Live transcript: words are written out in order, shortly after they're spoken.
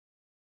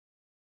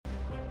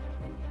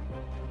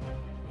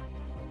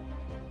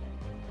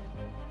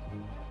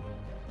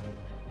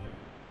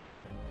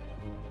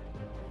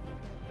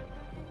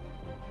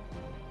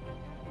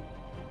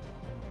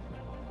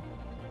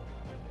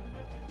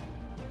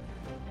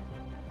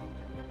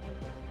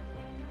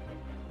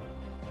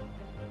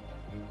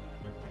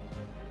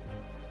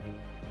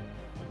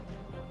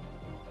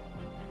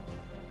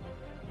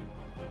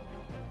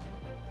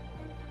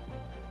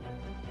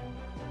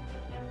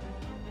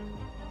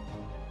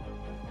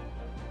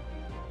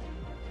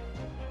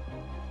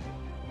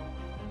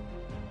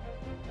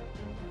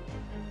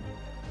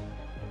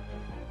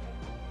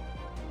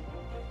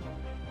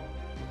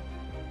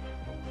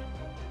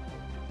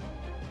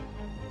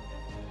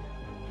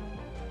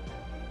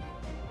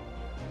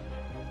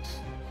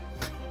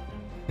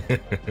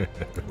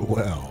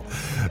Well,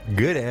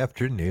 good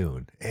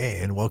afternoon,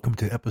 and welcome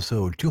to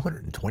episode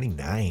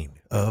 229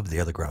 of the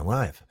Other Ground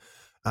Live.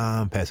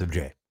 I'm Passive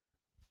J.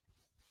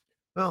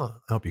 Well,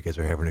 I hope you guys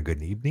are having a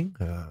good evening.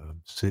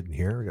 I'm sitting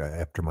here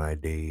after my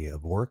day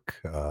of work,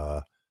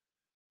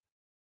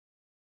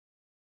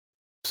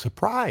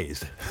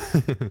 surprised.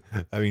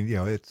 I mean,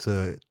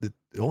 it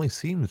only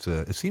seems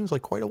it seems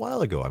like quite a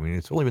while ago. I mean,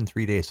 it's only been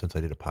 3 days since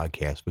I did a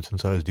podcast, but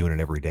since I was doing it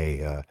every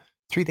day,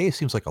 3 days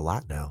seems like a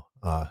lot now.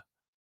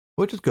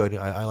 Which is good.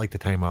 I like the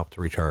time off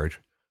to recharge,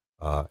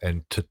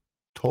 and to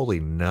totally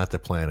not to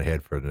plan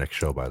ahead for the next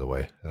show, by the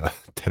way.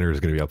 Tenor is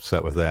gonna be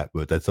upset with that,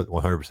 but that's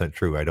 100%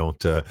 true. I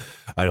don't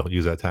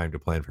use that time to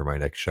plan for my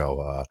next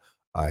show.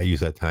 I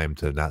use that time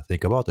to not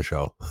think about the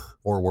show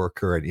or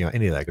work or,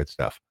 any of that good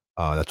stuff.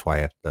 That's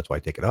why I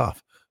take it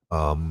off.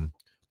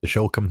 The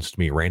show comes to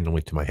me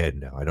randomly to my head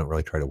now. I don't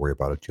really try to worry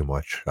about it too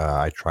much.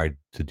 I tried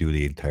to do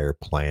the entire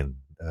plan,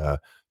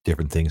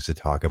 different things to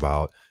talk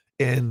about,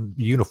 and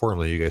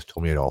uniformly, you guys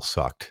told me it all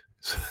sucked.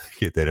 So,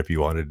 get that if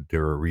you wanted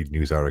to read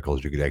news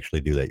articles, you could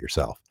actually do that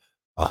yourself.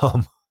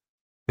 Um,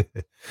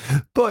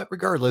 but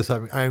regardless,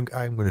 I'm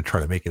going to try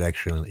to make it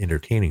actually an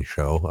entertaining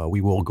show. We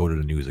will go to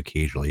the news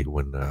occasionally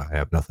when I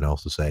have nothing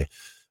else to say,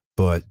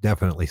 but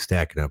definitely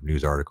stacking up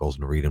news articles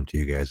and read them to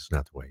you guys is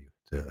not the way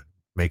to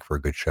make for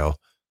a good show.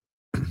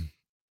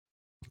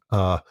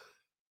 uh,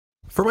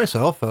 For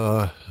myself,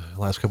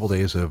 last couple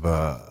days have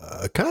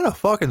kind of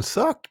fucking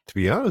sucked, to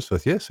be honest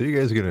with you. So you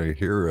guys are gonna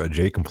hear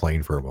Jay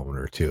complain for a moment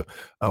or two,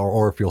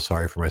 or feel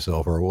sorry for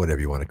myself, or whatever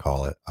you want to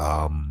call it.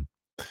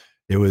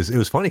 It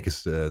was funny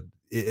because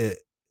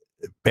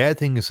bad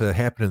things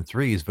happen in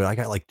threes, but I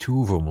got like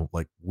two of them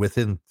like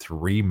within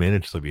 3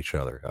 minutes of each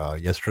other.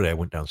 Yesterday I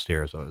went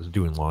downstairs. I was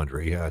doing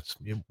laundry.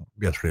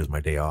 Yesterday was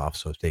my day off,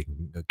 so I was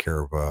taking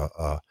care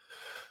of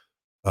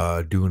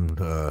doing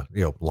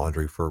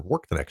laundry for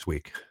work the next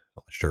week,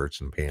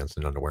 shirts and pants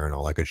and underwear and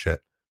all that good shit.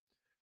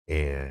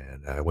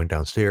 And I went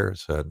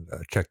downstairs and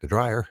checked the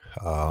dryer,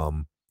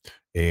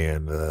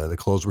 and the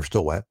clothes were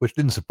still wet, which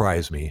didn't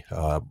surprise me.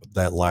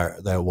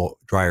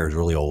 Dryer is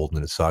really old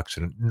and it sucks,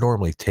 and it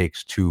normally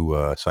takes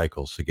two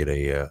cycles to get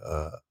a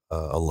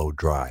load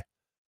dry.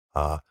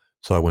 Uh,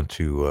 so I went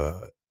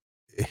to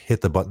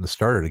hit the button to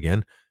start it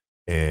again,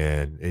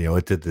 and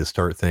it did the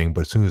start thing.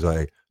 But as soon as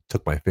I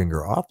took my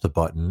finger off the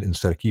button,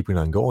 instead of keeping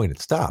on going,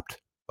 it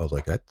stopped. I was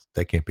like, that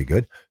can't be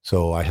good.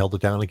 So I held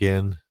it down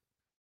again.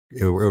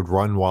 It would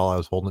run while I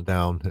was holding it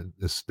down. And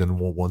then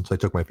once I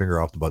took my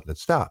finger off the button, it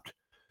stopped.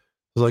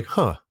 I was like,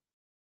 huh.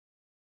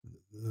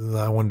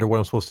 I wonder what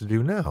I'm supposed to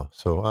do now.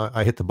 So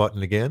I hit the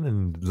button again,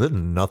 and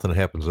then nothing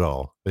happens at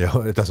all.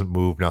 It doesn't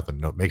move, nothing.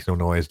 No, makes no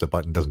noise. The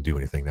button doesn't do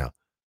anything now.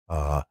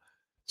 Uh,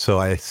 so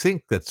I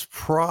think that's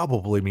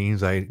probably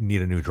means I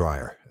need a new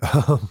dryer.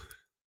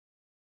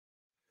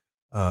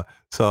 Uh,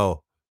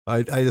 so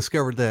I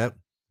discovered that.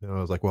 And I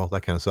was like, well,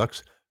 that kind of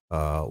sucks.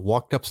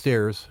 Walked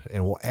upstairs,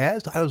 and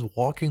as I was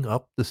walking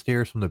up the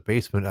stairs from the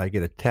basement, I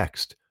get a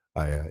text.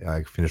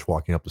 I finish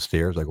walking up the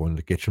stairs. I go into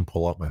the kitchen,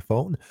 pull out my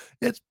phone.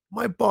 It's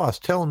my boss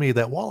telling me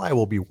that while I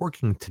will be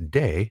working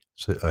today,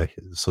 so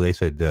they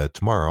said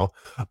tomorrow,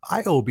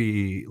 I will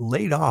be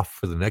laid off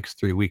for the next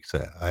 3 weeks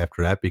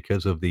after that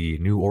because of the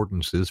new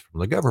ordinances from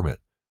the government.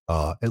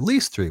 At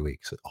least 3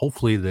 weeks.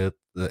 Hopefully,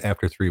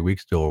 after 3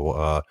 weeks,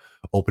 they'll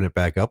open it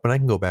back up and I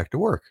can go back to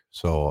work.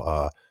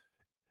 So,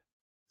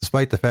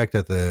 despite the fact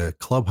that the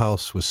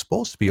clubhouse was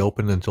supposed to be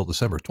open until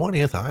December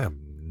 20th, I am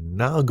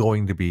now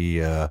going to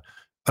be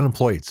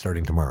unemployed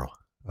starting tomorrow.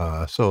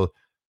 So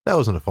that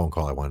wasn't a phone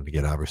call I wanted to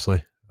get,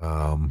 obviously.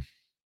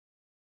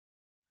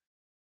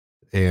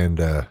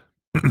 And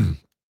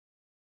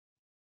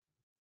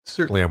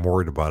certainly I'm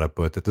worried about it,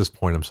 but at this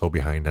point, I'm so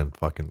behind on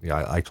fucking.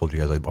 Yeah, I told you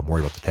guys I'm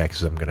worried about the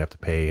taxes I'm going to have to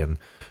pay, and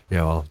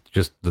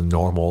just the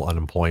normal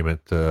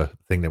unemployment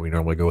thing that we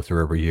normally go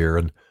through every year.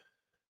 And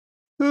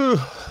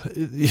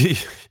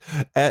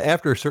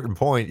after a certain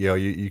point,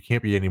 you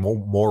can't be any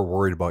more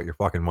worried about your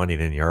fucking money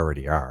than you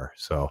already are.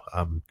 So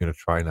I'm gonna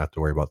try not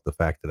to worry about the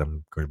fact that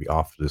I'm going to be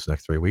off for this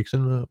next 3 weeks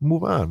and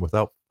move on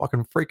without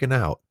fucking freaking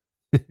out.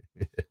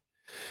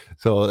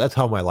 So that's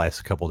how my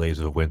last couple days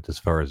have went as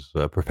far as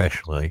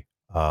professionally.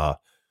 Uh,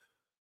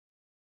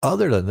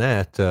 Other than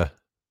that,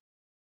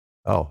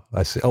 oh,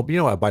 I see. Oh, you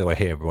know what? By the way,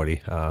 hey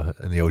everybody,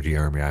 in the OG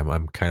Army,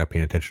 I'm kind of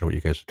paying attention to what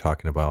you guys are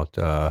talking about.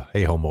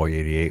 Hey, Homeboy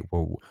 88.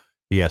 Well,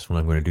 he asked when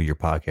I'm going to do your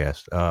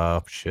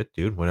podcast. Shit,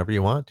 dude, whenever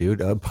you want,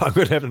 dude. I'm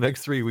going to have the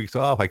next 3 weeks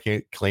off. I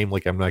can't claim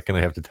like I'm not going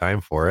to have the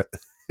time for it.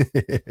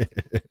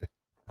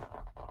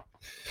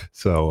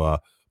 So,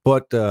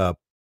 but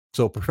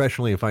so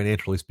professionally and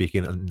financially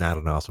speaking, not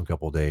an awesome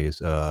couple of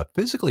days.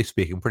 Physically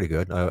speaking, pretty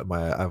good.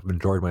 I've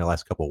enjoyed my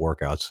last couple of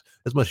workouts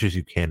as much as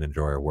you can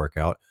enjoy a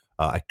workout.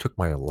 I took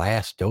my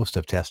last dose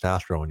of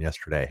testosterone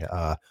yesterday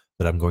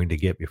that I'm going to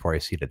get before I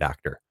see the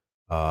doctor.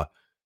 Uh,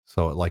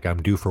 so, like,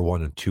 I'm due for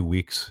one in 2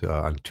 weeks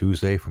on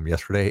Tuesday from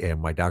yesterday,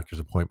 and my doctor's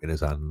appointment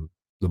is on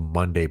the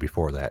Monday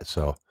before that.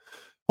 So,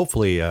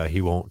 hopefully,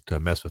 he won't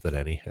mess with it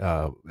any.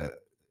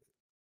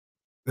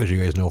 as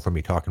you guys know from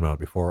me talking about it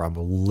before, I'm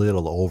a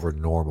little over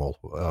normal.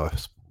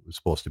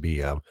 Supposed to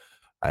be.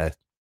 I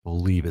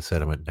believe it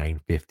said I'm at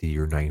 950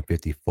 or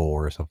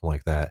 954 or something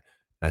like that.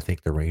 I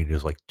think the range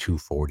is like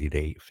 240 to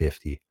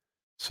 850.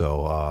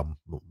 So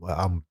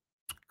I'm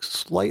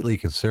slightly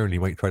concerned he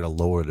might try to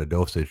lower the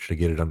dosage to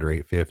get it under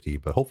 850,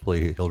 but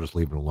hopefully he'll just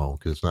leave it alone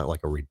because it's not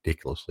like a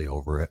ridiculously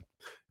over it.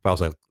 If I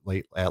was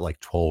at like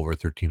 12 or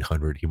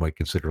 1300, he might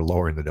consider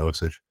lowering the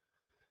dosage.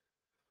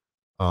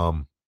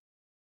 Um,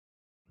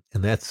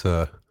 and that's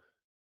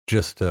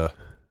just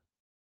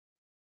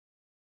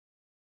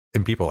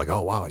and people are like,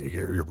 "Oh, wow,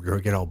 you're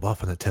gonna get all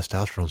buff on the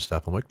testosterone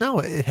stuff." I'm like, "No,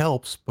 it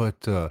helps,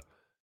 but,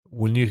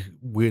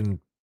 when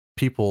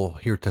people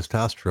hear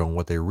testosterone,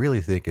 what they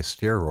really think is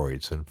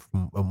steroids, and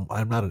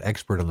I'm not an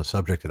expert on the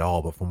subject at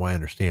all, but from what I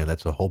understand,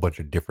 that's a whole bunch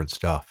of different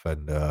stuff,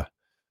 and,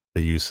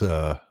 they use,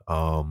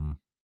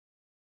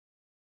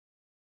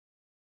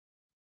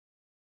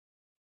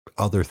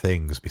 other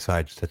things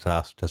besides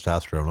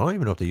testosterone. I don't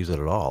even know if they use it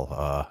at all.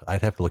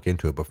 I'd have to look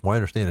into it, but from what I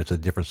understand, it's a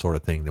different sort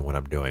of thing than what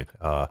I'm doing.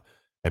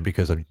 And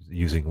because I'm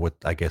using what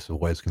I guess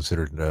was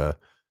considered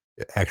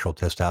actual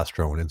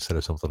testosterone instead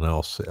of something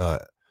else,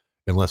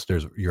 unless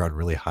you're on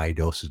really high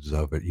dosages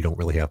of it, you don't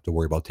really have to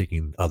worry about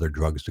taking other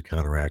drugs to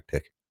counteract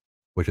it,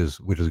 which is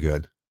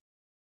good.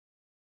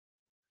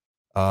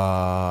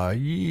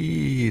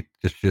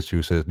 Just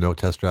who says no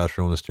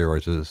testosterone and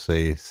steroids. Does it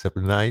say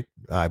Cyprinite?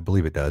 I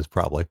believe it does,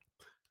 probably.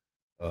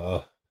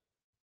 Uh,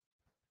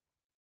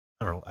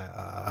 I don't know.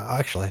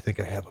 Actually, I think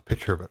I have a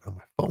picture of it on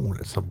my phone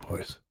at some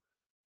place.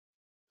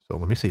 So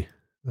let me see.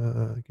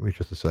 Give me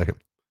just a second.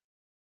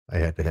 I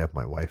had to have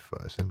my wife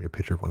send me a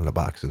picture of one of the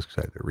boxes because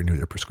I had to renew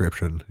their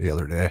prescription the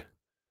other day.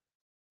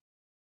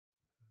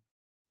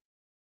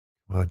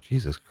 Well,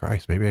 Jesus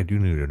Christ, maybe I do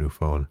need a new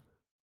phone.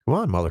 Come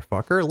on,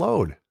 motherfucker,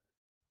 load.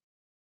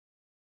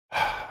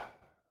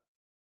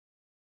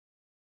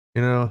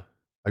 You know,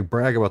 I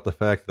brag about the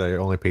fact that I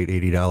only paid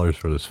 $80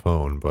 for this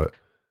phone, but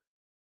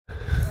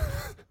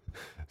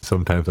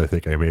sometimes I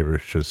think I maybe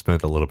should have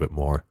spent a little bit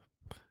more.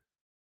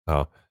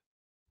 Oh,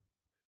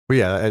 but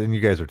yeah, and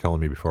you guys are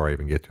telling me before I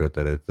even get to it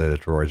that it's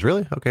steroids.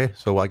 Really? Okay,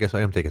 so I guess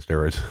I am taking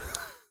steroids.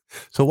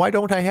 So why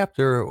don't I have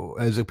to?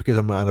 Is it because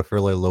I'm on a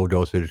fairly low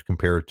dosage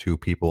compared to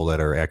people that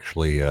are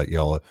actually,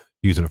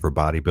 using it for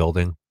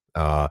bodybuilding?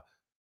 Uh,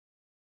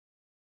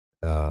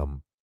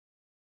 um,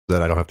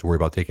 that I don't have to worry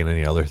about taking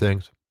any other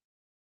things?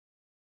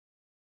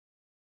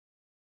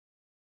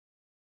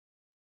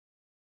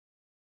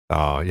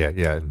 Yeah,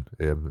 yeah, and,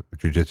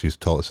 jujitsu's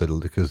told said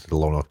because of the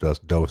low enough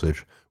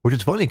dosage, which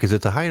is funny because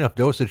it's a high enough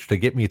dosage to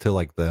get me to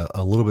like the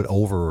a little bit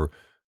over,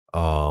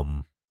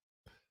 um,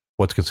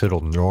 what's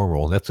considered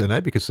normal, and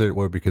that'd be considered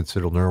what would be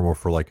considered normal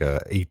for like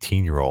a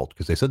 18-year-old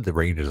because they said the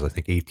range is I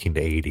think 18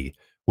 to 80,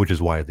 which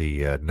is why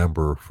the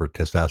number for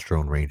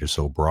testosterone range is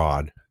so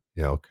broad.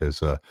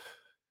 Because at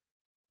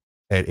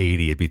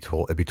 80 it'd be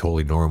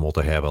totally normal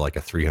to have like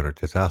a 300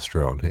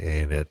 testosterone,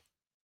 and at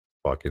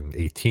fucking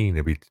 18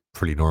 it'd be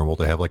pretty normal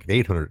to have like an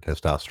 800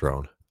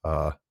 testosterone.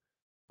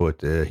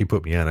 But he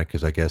put me on it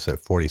because I guess at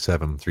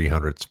 47,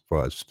 300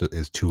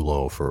 is too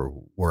low for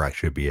where I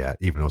should be at,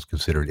 even though it's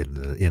considered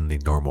in the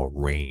normal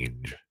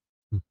range.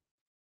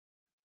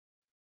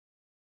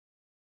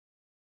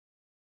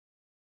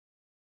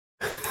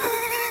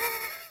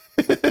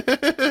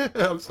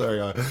 I'm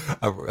sorry.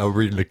 I'm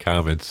reading the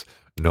comments.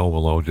 Noah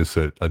Malone just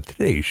said, on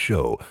today's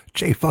show,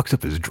 Jay fucks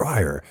up his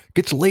dryer,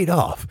 gets laid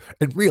off,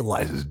 and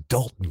realizes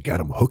Dalton got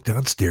him hooked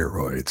on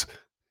steroids.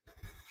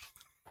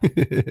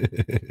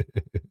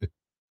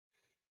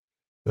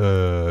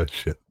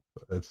 Shit.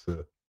 That's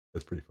uh,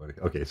 that's pretty funny.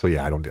 Okay, so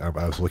yeah,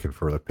 I was looking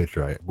for the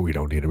picture. We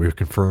don't need it. We've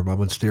confirmed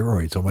I'm on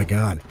steroids. Oh my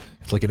god,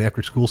 it's like an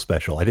after school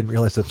special. I didn't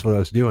realize that's what I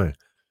was doing.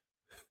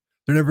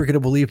 They're never going to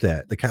believe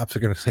that. The cops are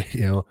going to say,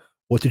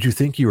 what did you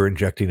think you were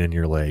injecting in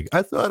your leg?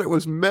 I thought it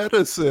was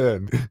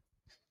medicine.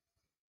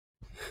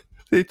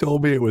 They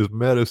told me it was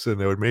medicine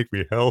that would make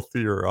me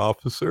healthier,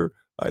 officer.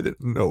 I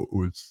didn't know it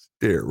was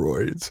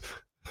steroids.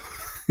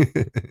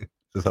 Is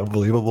this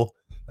unbelievable?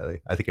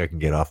 I think I can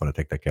get off on a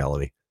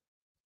technicality.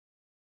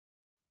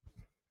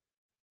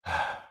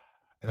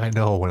 And I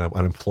know when I'm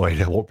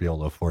unemployed, I won't be able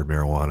to afford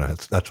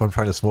marijuana. That's why I'm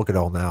trying to smoke it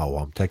all now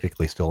while I'm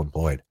technically still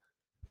employed.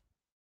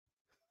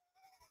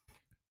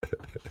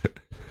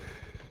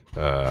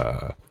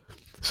 Uh,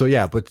 so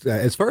yeah, but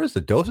as far as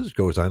the dosage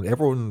goes on,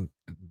 everyone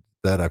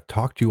that I've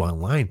talked to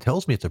online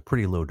tells me it's a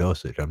pretty low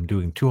dosage. I'm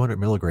doing 200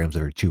 milligrams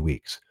every 2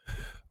 weeks.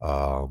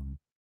 Um,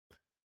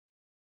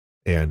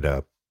 and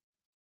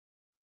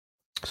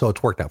So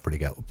it's worked out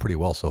pretty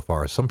well so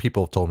far. Some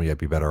people have told me I'd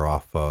be better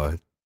off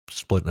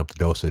splitting up the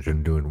dosage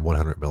and doing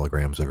 100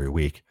 milligrams every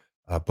week.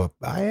 But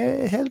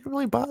it hasn't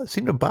really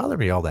seemed to bother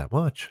me all that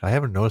much. I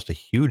haven't noticed a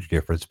huge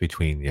difference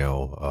between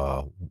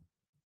the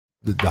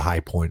high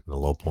point and the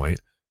low point,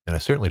 and I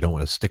certainly don't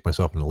want to stick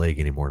myself in the leg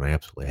any more than I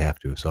absolutely have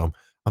to. So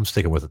I'm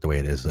sticking with it the way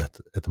it is at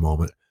the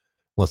moment,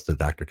 unless the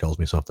doctor tells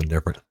me something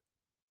different.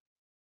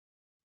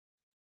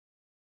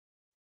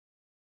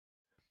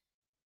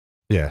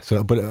 Yeah.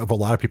 So, but a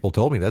lot of people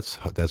told me that's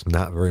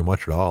not very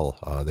much at all.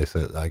 They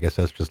said, I guess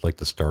that's just like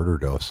the starter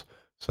dose.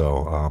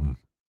 So,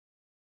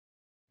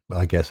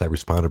 I guess I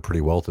responded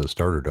pretty well to the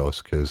starter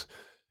dose because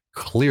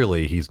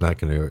clearly he's not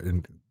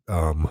going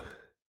to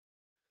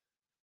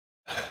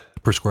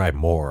prescribe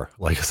more.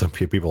 Like some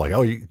people are like,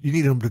 oh, you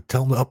need him to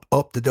tell him to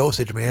up the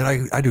dosage,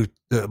 man. I do.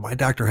 My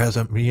doctor has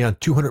me on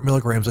 200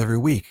 milligrams every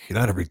week,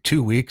 not every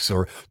 2 weeks,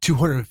 or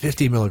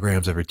 250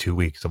 milligrams every 2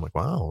 weeks. I'm like,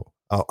 wow,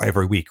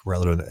 every week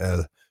rather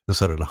than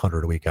instead of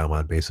 100 a week I'm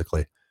on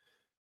basically.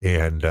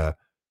 And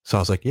so I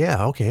was like,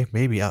 yeah, okay,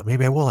 maybe I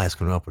will ask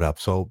him to up it up.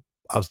 So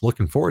I was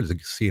looking forward to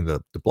seeing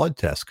the blood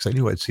test because I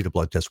knew I'd see the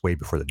blood test way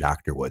before the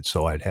doctor would.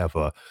 So I'd have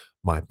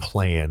my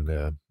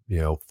plan,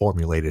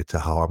 formulated to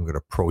how I'm going to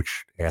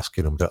approach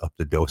asking him to up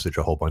the dosage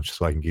a whole bunch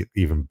so I can get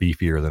even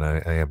beefier than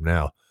I am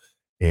now.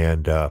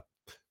 And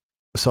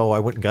so I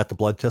went and got the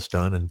blood test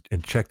done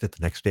and checked it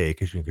the next day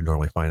because you can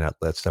normally find out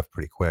that stuff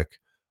pretty quick.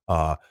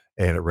 Uh,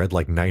 and it read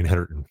like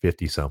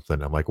 950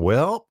 something. I'm like,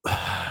 well,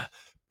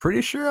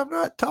 pretty sure I'm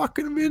not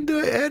talking him into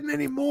adding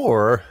any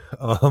more.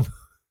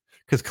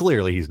 Because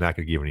clearly he's not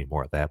going to give any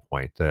more at that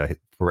point.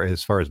 For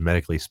as far as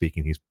medically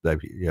speaking,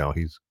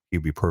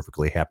 he'd be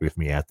perfectly happy with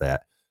me at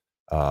that.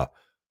 Uh,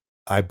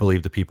 I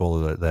believe the people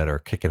that are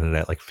kicking it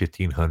at like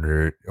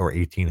 1,500 or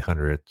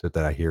 1,800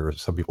 that I hear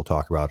some people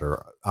talk about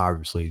are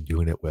obviously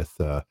doing it with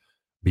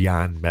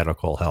beyond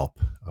medical help.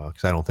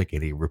 Because I don't think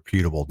any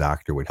reputable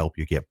doctor would help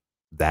you get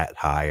that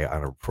high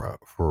on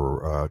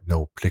for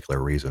no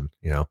particular reason.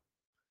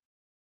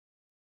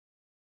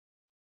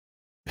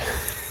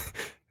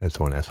 And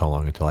someone asked how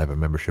long until I have a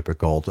membership at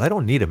Gold. I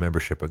don't need a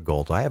membership at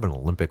Gold. I have an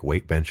Olympic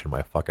weight bench in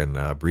my fucking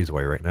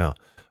breezeway right now,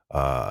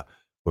 uh,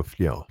 with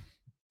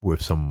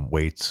with some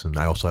weights, and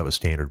I also have a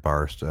standard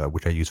bar,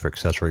 which I use for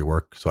accessory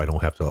work, so I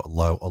don't have to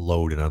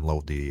load and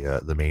unload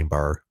the main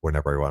bar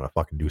whenever I want to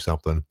fucking do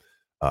something.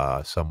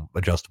 Some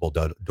adjustable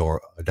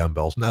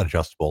dumbbells, not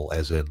adjustable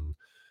as in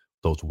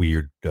those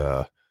weird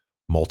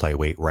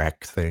multi-weight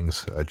rack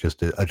things,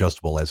 just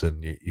adjustable as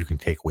in you can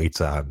take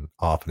weights on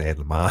off and add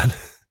them on.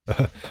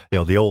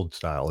 The old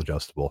style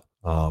adjustable.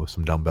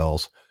 Some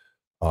dumbbells,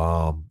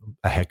 a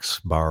hex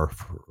bar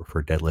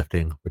for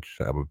deadlifting, which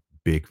I'm a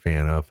big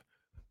fan of.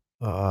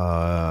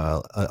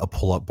 A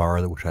pull-up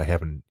bar, which I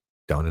haven't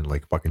done in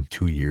like fucking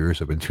 2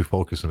 years. I've been too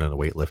focusing on the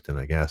weightlifting,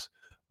 I guess.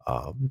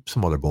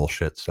 Some other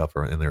bullshit stuff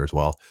are in there as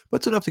well,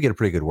 but it's enough to get a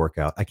pretty good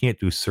workout. I can't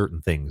do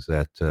certain things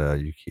that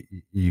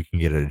you can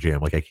get at a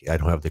gym. Like I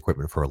don't have the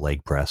equipment for a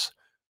leg press,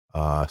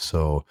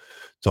 so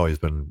it's always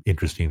been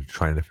interesting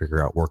trying to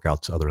figure out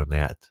workouts other than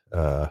that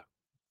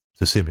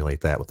to simulate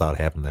that without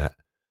having that.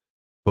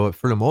 But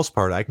for the most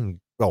part, I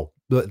can. Oh,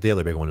 the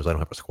other big one is I don't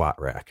have a squat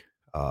rack,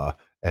 uh,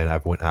 and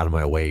I've went out of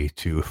my way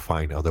to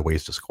find other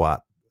ways to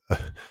squat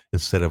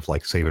instead of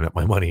like saving up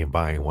my money and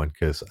buying one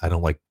because I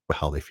don't like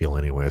how they feel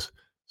anyways.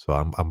 So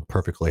I'm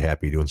perfectly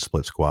happy doing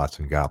split squats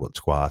and goblet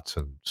squats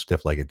and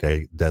stiff legged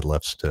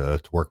deadlifts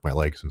to work my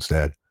legs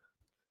instead.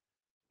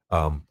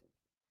 Um,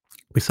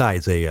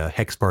 Besides, a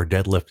hex bar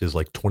deadlift is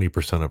like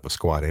 20% of a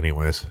squat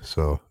anyways.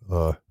 So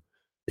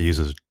it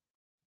uses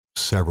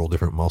several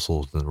different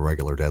muscles than a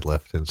regular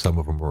deadlift, and some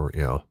of them are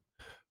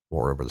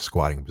more over the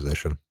squatting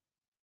position.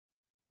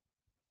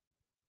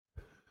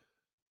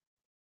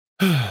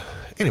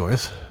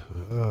 Anyways,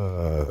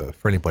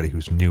 for anybody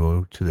who's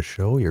new to the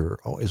show, you're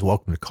always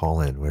welcome to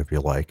call in whenever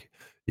you like.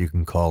 You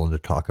can call in to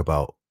talk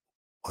about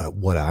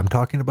what I'm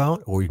talking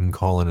about, or you can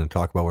call in and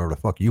talk about whatever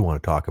the fuck you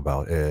want to talk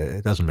about.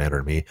 It doesn't matter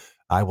to me.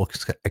 I will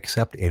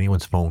accept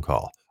anyone's phone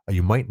call.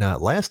 You might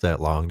not last that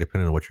long,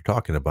 depending on what you're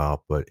talking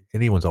about, but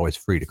anyone's always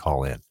free to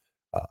call in.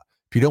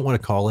 If you don't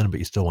want to call in, but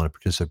you still want to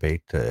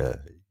participate,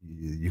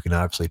 you can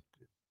obviously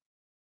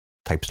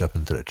type stuff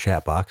into the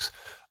chat box.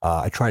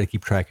 I try to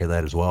keep track of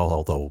that as well,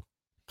 although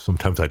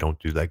sometimes I don't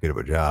do that good of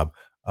a job.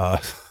 Uh,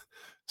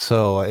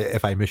 so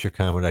if I miss your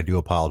comment, I do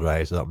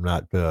apologize. I'm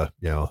not,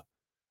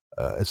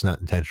 it's not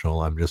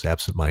intentional. I'm just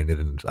absent-minded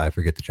and I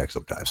forget to check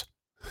sometimes.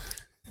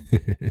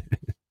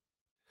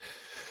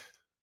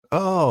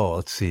 Oh,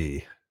 let's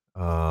see.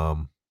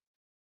 Um,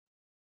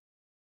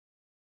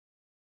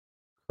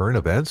 Current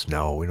events?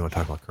 No, we don't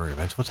talk about current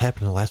events. What's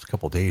happened in the last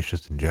couple of days,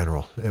 just in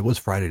general? It was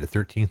Friday the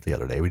 13th the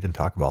other day. We didn't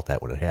talk about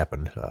that when it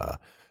happened. Do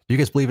you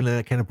guys believe in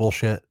that kind of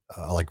bullshit?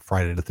 Like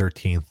Friday the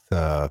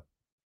 13th,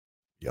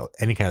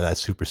 any kind of that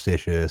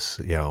superstitious,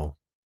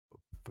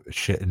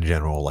 shit in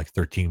general, like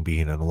 13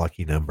 being an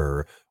unlucky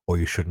number, or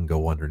you shouldn't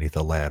go underneath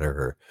a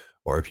ladder,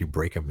 or if you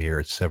break a mirror,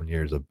 it's 7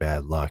 years of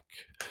bad luck.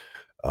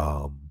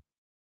 Um,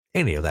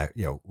 any of that,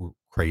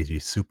 crazy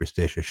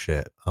superstitious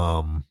shit.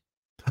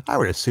 I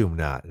would assume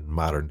not in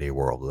modern day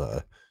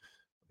world.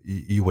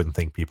 You wouldn't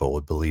think people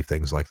would believe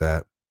things like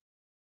that.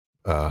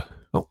 Uh,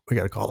 oh, we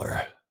got a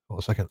caller.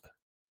 Hold a second.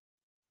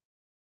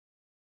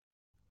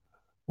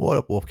 What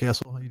up,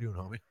 Wolfcastle? How you doing,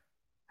 homie?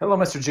 Hello,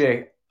 Mr.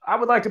 J. I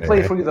would like to Hey,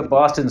 play hey. for you the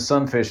Boston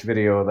Sunfish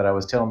video that I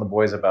was telling the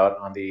boys about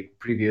on the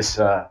previous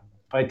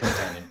fight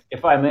companion,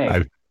 if I may.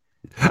 I've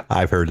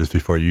I've heard this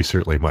before. You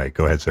certainly might.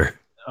 Go ahead, sir.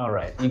 All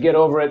right. You get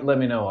over it, let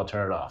me know. I'll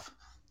turn it off.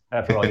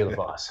 After all, you're the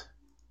boss.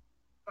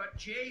 But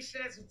Jay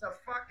says it's a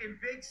fucking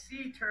big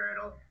sea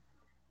turtle.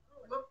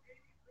 Look,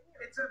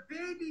 it's a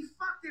baby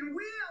fucking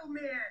whale,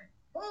 man.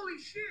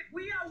 Holy shit,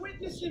 we are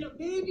witnessing a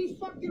baby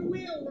fucking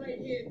whale right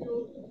here,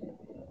 dude.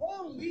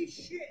 Holy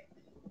shit.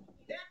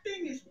 That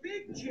thing is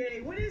big,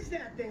 Jay. What is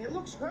that thing? It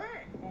looks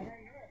hurt.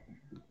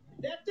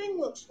 That thing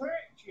looks hurt,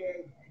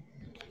 Jay.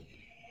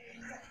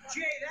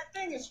 Jay, that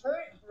thing is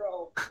hurt,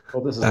 bro.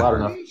 Well, this is loud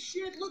enough. Holy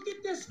shit, look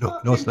at this No,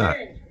 it's not.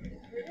 thing.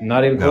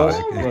 Not even close.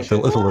 It's a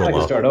little I can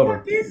low. start over.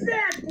 What is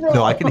that, bro?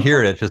 No, I can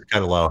hear it. It's just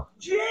kind of low.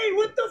 Jay,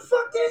 what the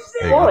fuck is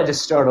There that? you Why go. don't I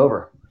just start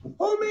over?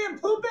 Oh, man,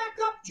 pull back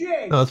up,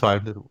 Jay. No, it's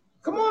fine.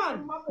 Come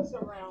on.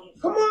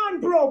 Come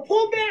on, bro.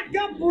 Pull back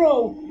up,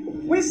 bro.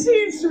 We're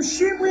seeing some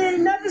shit we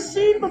ain't never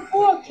seen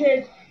before,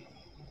 kid.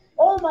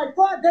 Oh, my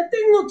God. That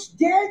thing looks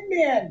dead,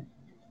 man.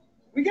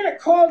 We gotta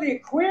call the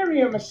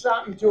aquarium or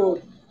something,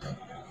 dude.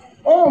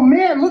 Oh,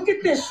 man. Look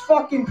at this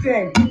fucking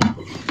thing.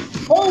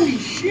 Holy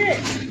shit.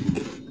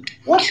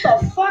 What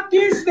the fuck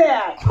is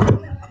that?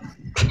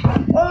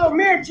 Oh,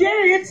 man, Jay,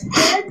 it's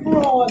dead,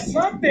 bro, or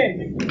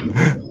something.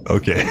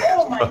 Okay.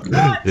 Oh, my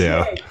God,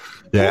 Yeah. Jay.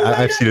 Yeah,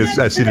 I've seen this.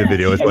 I've seen the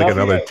video. It's like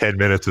another 10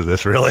 minutes of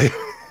this, really.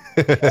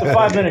 It's a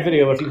 5-minute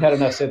video. If you've had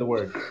enough, say the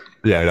word.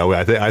 Yeah, no,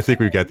 I think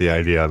we've got the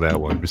idea on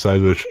that one.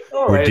 Besides which,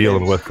 All we're right,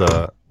 dealing then. with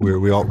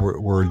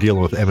we're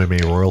dealing with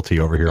MMA royalty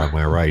over here on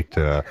my right.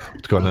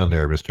 What's going on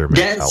there, Mister?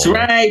 That's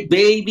right,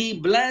 baby.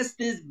 Blessed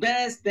is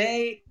best,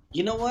 eh?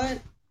 You know what?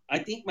 I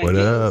think my What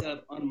game's up?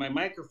 up on my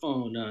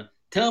microphone.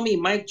 Tell me,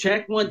 mic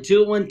check 1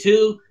 2 1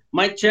 2.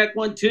 Mic check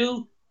 1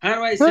 2. How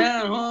do I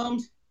sound,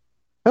 Holmes?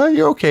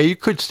 You're okay. You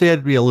could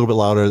stand be a little bit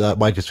louder. That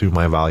might just be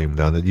my volume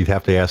down. You'd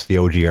have to ask the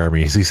OG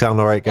Army. Does he sound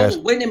all right, guys?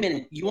 Oh, wait a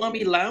minute. You want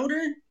me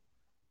louder?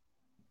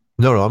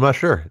 No, I'm not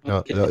sure. No,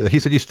 Okay. he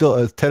said you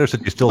still. Tanner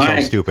said you still All sound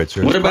right. stupid.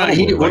 So What it's about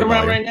probably here? What the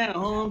about volume. right now,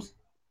 Holmes?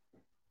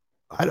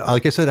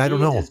 Like I said, I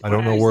don't know. Jesus I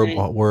don't know Christ,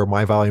 eh? where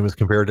my volume is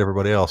compared to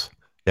everybody else.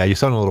 Yeah, you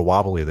sound a little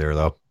wobbly there,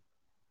 though.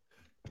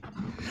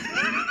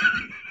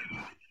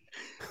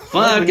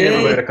 Fuck, We need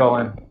everybody to eh? call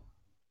in.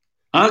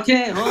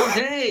 Okay, Holmes,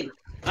 hey.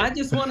 I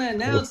just want to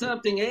announce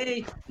something,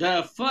 eh?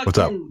 The What's up?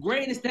 fucking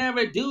greatest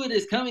ever do it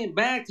is coming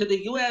back to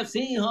the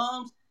UFC,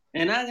 Holmes.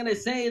 And I'm going to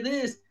say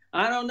this.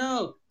 I don't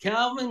know.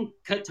 Calvin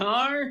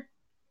Qatar?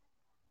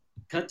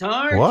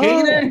 Qatar? What?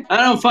 Cater? I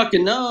don't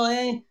fucking know,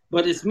 eh?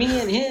 But it's me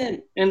and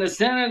him in the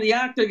center of the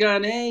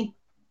octagon, eh?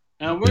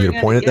 And we're You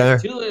going point to it get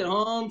there? to it,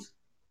 Holmes.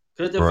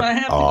 Because if Right. I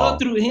have to go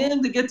through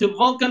him to get to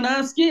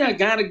Volkanovski, I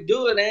got to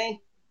do it, eh?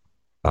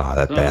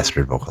 That So-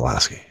 bastard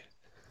Volkanovski.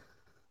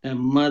 That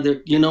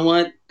mother, you know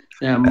what?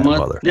 That mother.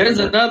 mother. There's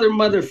another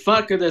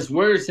motherfucker that's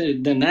worse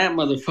than that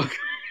motherfucker.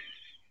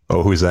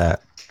 Oh, who's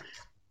that?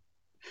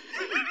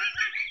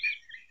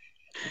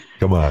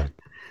 Come on.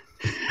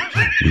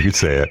 You can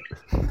say it.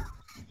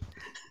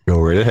 Go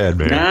right ahead,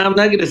 man. Nah, I'm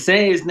not gonna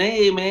say his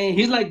name, man.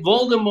 He's like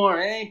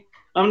Voldemort, eh?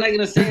 I'm not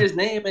gonna say his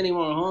name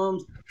anymore,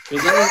 Holmes.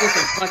 Because then he gets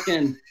a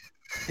fucking,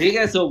 he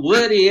gets a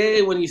Woody,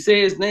 eh, when you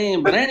say his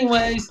name. But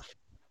anyways,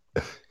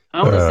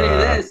 I'm gonna say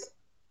this.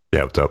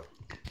 Yeah, what's up?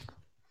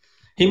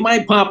 He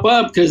might pop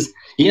up because,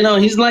 you know,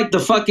 he's like the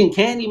fucking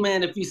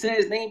Candyman. If you say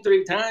his name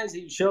 3 times,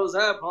 he shows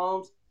up,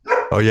 Holmes.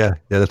 Oh, yeah.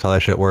 Yeah, that's how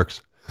that shit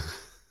works.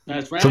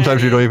 That's right.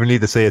 Sometimes you don't even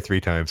need to say it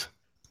 3 times.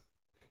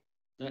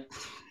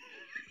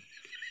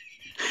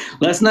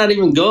 Let's not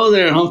even go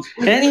there, Holmes.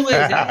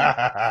 Anyways,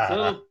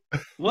 so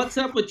what's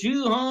up with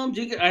you, Holmes?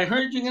 I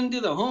heard you're gonna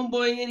do the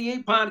Homeboy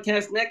 88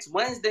 podcast next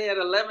Wednesday at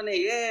 11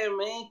 a.m.,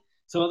 man.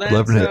 So that's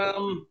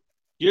 11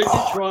 you're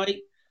Detroit.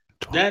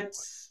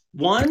 That's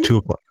 1? 2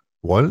 o'clock.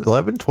 1,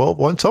 11, 12,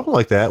 1, something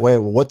like that. Wait,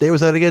 what day was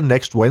that again?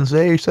 Next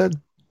Wednesday, you said?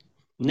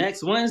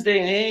 Next Wednesday,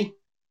 hey.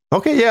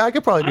 Okay, yeah, I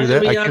could probably do I'm that.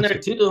 gonna be on there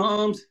too,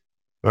 Holmes.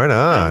 Right And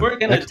on. we're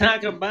gonna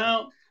talk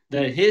about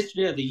the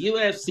history of the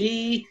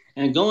UFC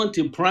and going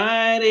to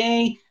Pride,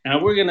 eh?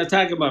 And we're gonna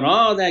talk about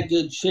all that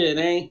good shit,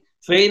 eh?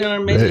 Fedor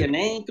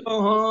Emelianenko,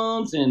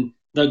 Holmes, and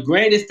the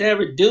greatest to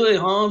ever do it,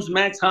 Holmes,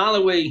 Max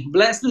Holloway.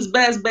 Blessed is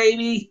best,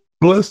 baby.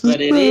 Bless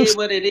But it is best.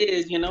 what it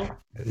is, you know.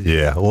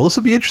 Yeah, well, this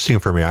will be interesting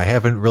for me. I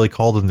haven't really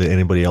called into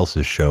anybody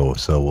else's show,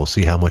 so we'll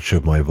see how much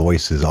of my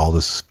voice is all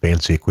this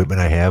fancy equipment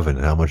I have, and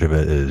how much of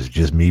it is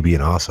just me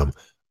being awesome.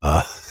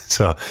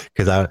 So,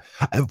 because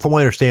from what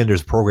I understand,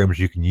 there's programs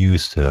you can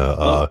use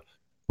to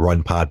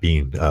run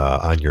Podbean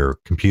on your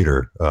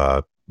computer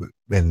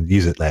and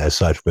use it as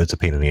such, but it's a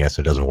pain in the ass.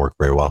 It doesn't work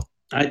very well.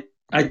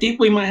 I think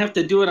we might have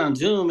to do it on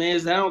Zoom.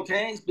 Is that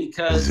okay?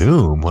 Because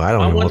Zoom? I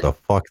don't even know what the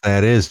fuck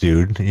that is,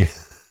 dude.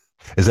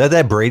 Is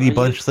that Brady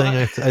Bunch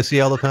thing I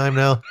see all the time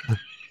now?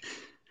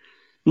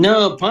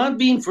 No,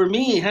 Podbean for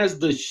me has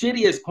the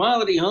shittiest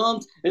quality,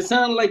 Holmes. It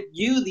sounded like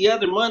you the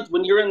other month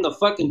when you're in the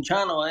fucking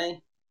channel, eh?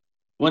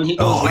 When he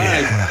goes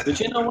live. Yeah. But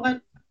you know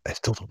what? I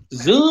still don't.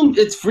 Zoom,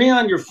 it's free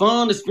on your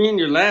phone. It's free on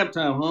your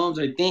laptop, Holmes,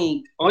 I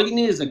think. All you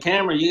need is a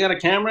camera. You got a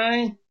camera,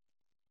 eh?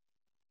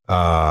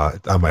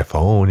 On my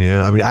phone,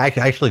 yeah. I mean, I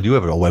actually do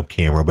have a web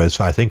camera, but it's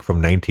I think from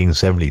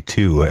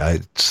 1972. I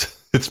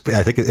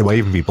think it might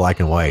even be black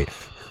and white.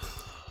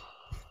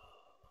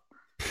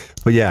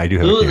 But yeah, I do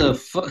have a Who camper. the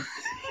fuck?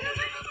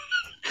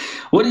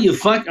 What are you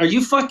fuck? Are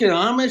you fucking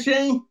Amish,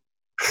 eh?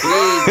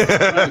 Jesus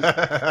Christ.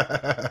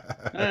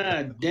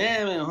 God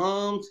damn it,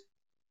 Holmes.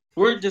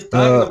 We're just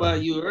talking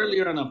about you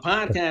earlier on a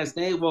podcast,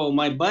 eh? Well,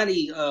 my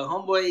buddy,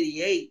 Homeboy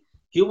 88,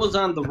 he was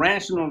on the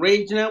Rational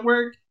Rage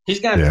Network. He's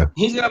got Yeah.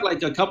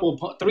 like a couple,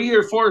 3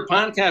 or 4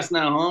 podcasts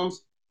now,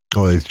 Holmes.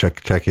 Oh, he's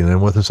checking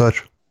in with and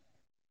such.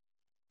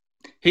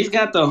 He's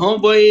got the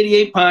Homeboy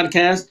 88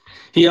 podcast.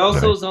 He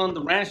also Nice. is on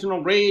the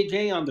Rational Rage,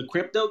 on the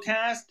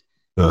CryptoCast.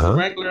 He's a Uh-huh.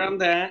 regular on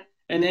that.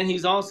 And then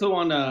he's also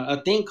on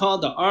a thing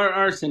called the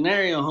RR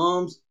Scenario,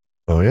 Holmes,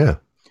 Oh yeah.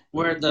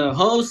 where the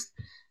host,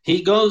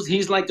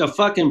 he's like a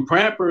fucking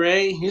prepper,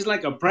 eh? He's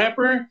like a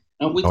prepper,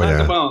 and we Oh talk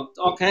yeah. about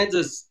all kinds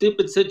of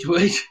stupid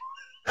situations.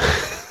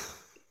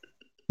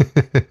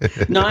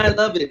 No, I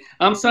love it.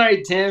 I'm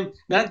sorry, Tim.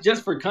 That's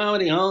just for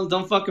comedy, Holmes.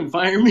 Don't fucking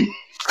fire me.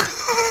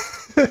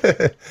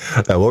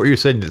 What were you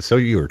saying? So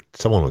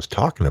someone was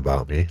talking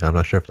about me. I'm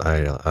not sure if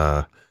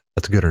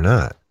that's good or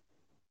not.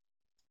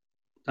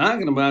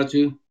 Talking about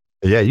you.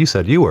 Yeah, you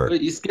said you were.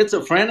 What, you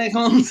schizophrenic,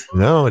 Holmes?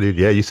 No, dude.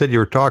 Yeah, you said you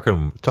were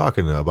talking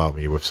about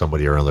me with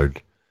somebody or another.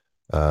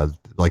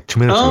 Like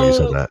 2 minutes ago, you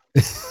said that.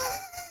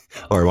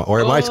 or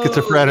am I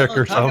schizophrenic no,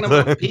 or talking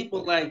something? about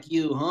people like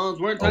you, Holmes.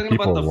 We're talking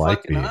about people the like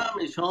fucking me.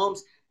 Amish,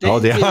 Holmes.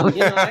 Oh, Thank yeah.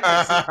 you.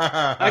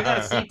 I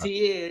got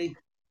CTA.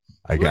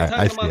 We're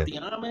talking about the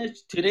Amish.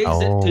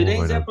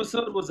 Today's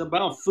episode was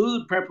about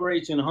food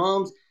preparation,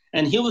 Holmes.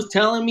 And he was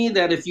telling me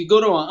that if you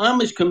go to an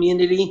Amish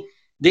community,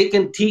 they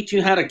can teach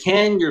you how to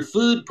can your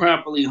food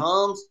properly,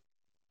 Holmes.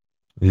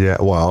 Yeah,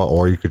 well,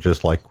 or you could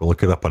just like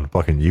look it up on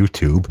fucking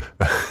YouTube.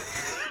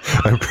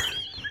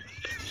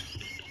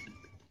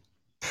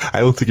 I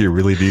don't think you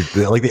really need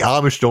like the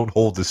Amish don't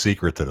hold the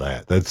secret to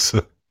that. That's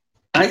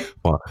I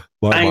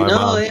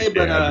know,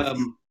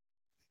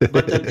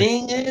 but the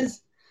thing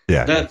is,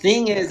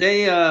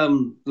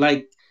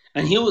 like,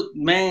 and he was,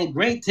 man,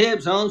 great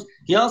tips, Holmes.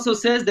 He also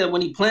says that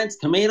when he plants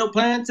tomato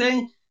plants,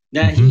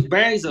 that he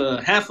buries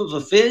a half of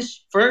a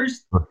fish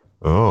first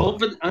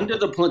under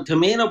the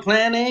tomato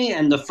plant,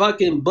 and the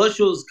fucking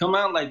bushels come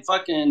out like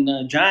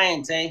fucking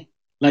giants,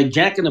 like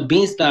Jack and the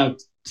Beanstalk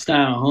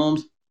style,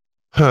 Holmes.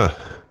 Huh.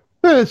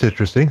 That's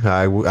interesting.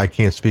 I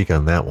can't speak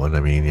on that one. I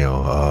mean,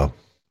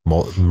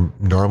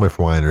 normally,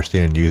 from what I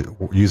understand,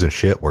 using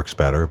shit works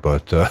better.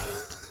 But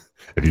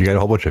if you got a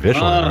whole bunch of fish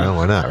lying around,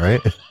 why not, right?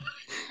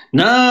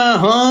 Nah,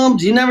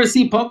 Holmes, you never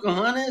see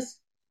Pocahontas,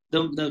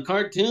 the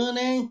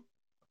cartoon,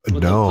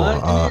 With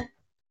no.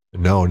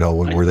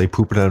 Were they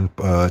pooping on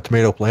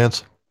tomato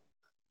plants?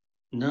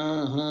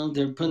 No,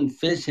 they're putting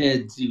fish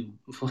heads.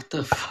 What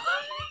the fuck?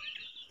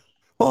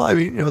 Well, I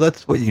mean,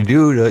 that's what you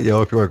do. If you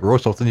want to grow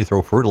something, you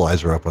throw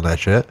fertilizer up on that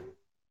shit.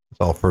 That's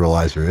all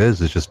fertilizer is.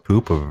 It's just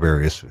poop of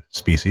various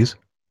species.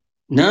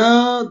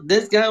 No,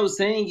 this guy was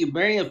saying you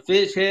bury a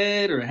fish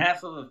head or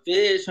half of a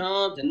fish,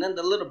 and then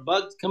the little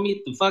bugs come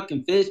eat the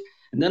fucking fish,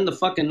 and then the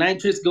fucking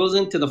nitrous goes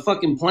into the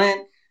fucking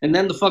plant, and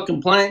then the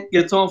fucking plant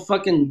gets all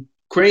fucking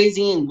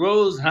crazy and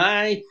grows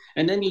high,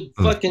 and then you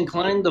fucking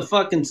climb the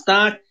fucking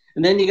stalk,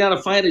 and then you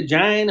gotta fight a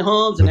giant,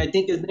 Holmes, and I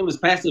think his name was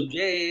Passive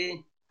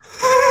J.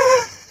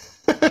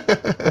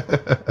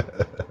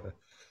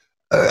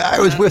 I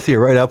was with you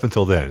right up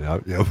until then.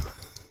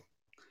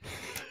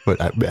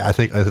 But I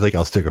think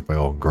I'll stick with my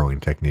own growing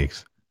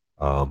techniques,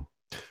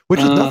 which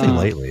is nothing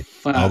lately.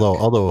 Fuck.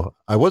 Although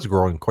I was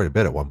growing quite a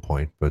bit at one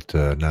point, but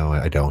now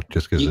I don't,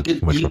 just because it's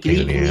too much of a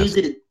pain in the ass.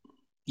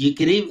 You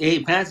could even,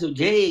 hey, Passive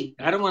J,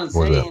 I don't want to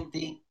say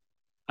anything.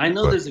 I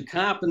know there's a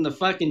cop in the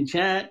fucking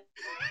chat.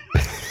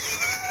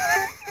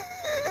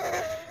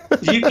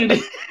 You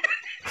could.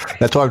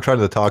 That's why I'm trying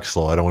to talk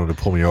slow. I don't want him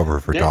to pull me over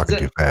for talking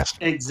too fast.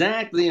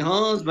 Exactly,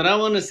 Holmes. But I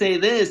want to say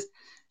this.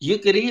 You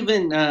could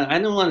even, I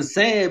don't want to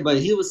say it, but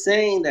he was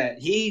saying that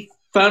he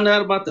found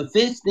out about the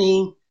fish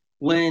thing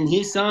when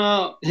he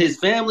saw his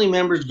family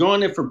members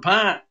growing it for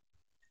pot.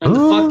 And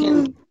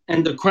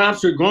the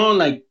crops are growing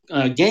like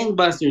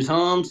gangbusters,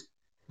 Holmes.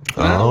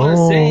 But I don't want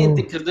to say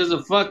anything because there's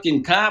a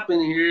fucking cop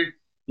in here.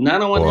 And I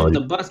don't want him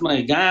to bust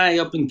my guy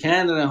up in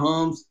Canada,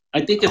 Holmes.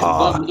 I think it's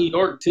above New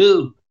York,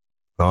 too.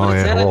 But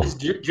it's out of his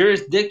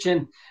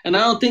jurisdiction. And I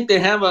don't think they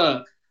have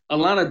a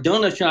lot of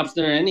donut shops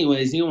there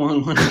anyways. You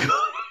won't want to go.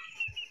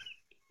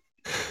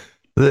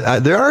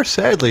 There are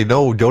sadly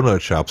no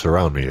donut shops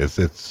around me.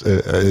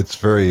 It's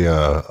very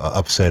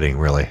upsetting,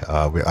 really.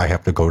 I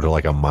have to go to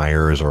like a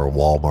Myers or a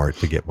Walmart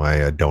to get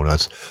my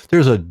donuts.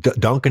 There's a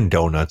Dunkin'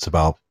 Donuts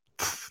about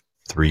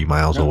 3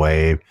 miles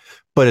away,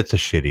 but it's a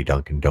shitty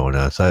Dunkin'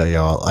 Donuts.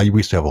 I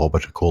used to have a whole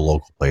bunch of cool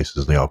local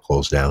places, and they all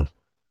closed down.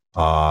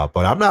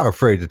 But I'm not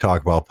afraid to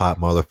talk about pot,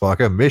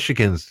 motherfucker.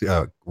 Michigan's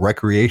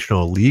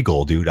recreational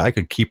legal, dude. I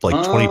could keep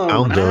like 20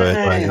 pounds of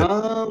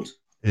it.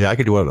 Yeah, I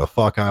could do whatever the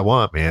fuck I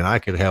want, man. I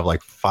could have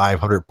like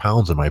 500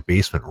 pounds in my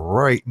basement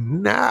right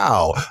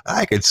now.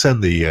 I could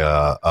send the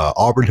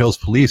Auburn Hills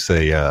Police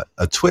a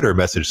Twitter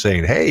message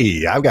saying,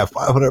 "Hey, I've got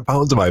 500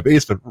 pounds in my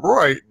basement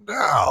right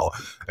now,"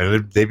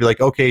 and they'd be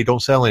like, "Okay,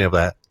 don't sell any of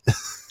that."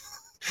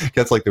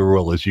 That's like the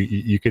rule is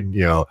you can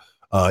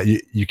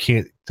you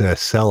can't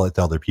sell it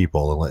to other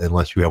people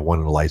unless you have one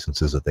of the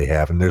licenses that they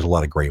have. And there's a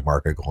lot of gray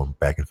market going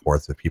back and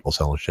forth of people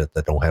selling shit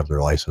that don't have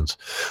their license,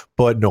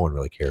 but no one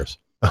really cares.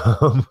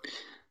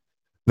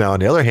 Now, on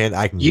the other hand,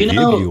 I can give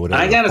you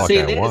whatever I gotta the fuck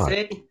say I this, want.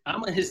 hey,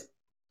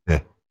 Yeah.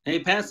 Hey,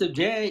 Pastor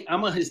Jay,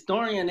 I'm a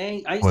historian,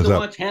 eh? I used What's to up?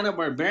 watch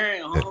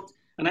Hanna-Barbera, Holmes,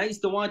 and I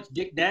used to watch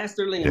Dick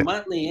Dastardly and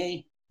Muttley,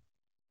 eh?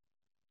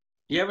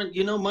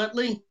 You know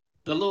Muttley?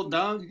 The little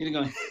dog? You're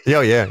going,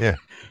 Yeah. I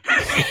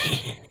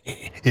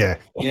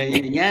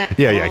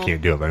Holmes.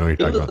 can't do it, but I know what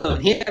you're talking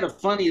about. He had a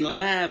funny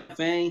laugh,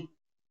 eh?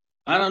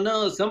 I don't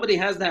know. Somebody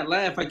has that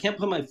laugh. I can't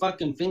put my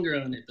fucking finger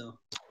on it, though.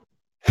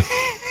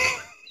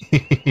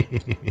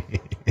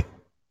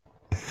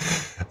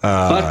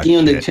 Fuck you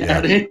in the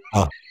chat, eh?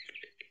 Oh.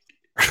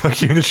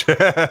 Fuck you in the chat.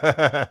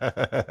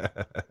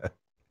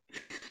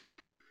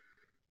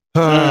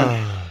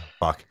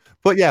 Fuck.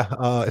 But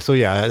yeah, so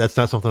yeah, that's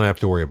not something I have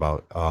to worry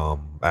about. I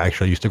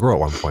actually used to grow at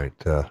one point.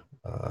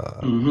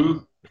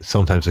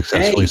 Sometimes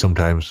successfully,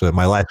 sometimes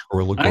my last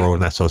grow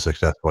not so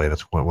successfully.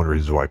 That's one of the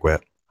reasons why I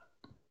quit.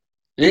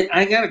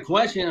 I got a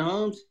question,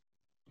 Holmes.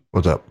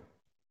 What's up?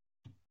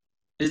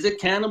 Is it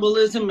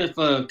cannibalism if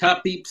a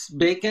cop eats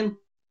bacon?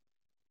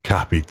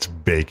 Cop eats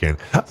bacon.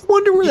 I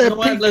wonder where that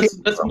pig Let's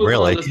move on.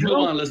 Really? Let's move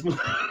on. Let's move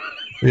on.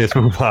 Let's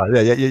move on.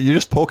 Yeah, you're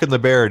just poking the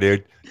bear,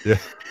 dude. Yeah.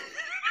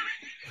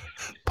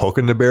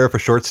 Poking the bear with a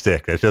short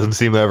stick. That doesn't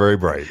seem that very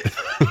bright.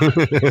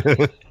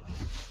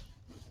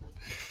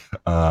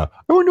 I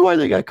wonder why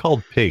they got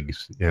called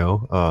pigs.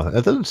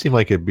 That doesn't seem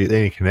like it'd be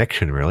any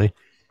connection, really.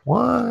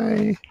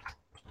 Why?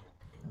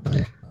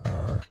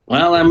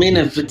 Well, I mean,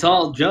 if it's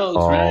all jokes,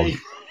 right?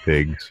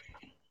 Pigs.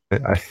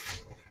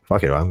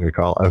 Fuck it. I'm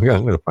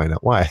gonna find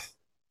out why.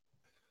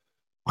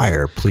 Why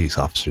are police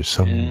officers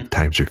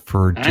sometimes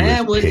referred to as pigs? I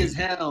am with his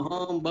hell,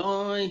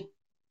 homeboy.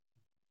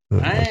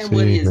 I am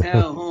with his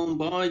hell,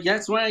 homeboy.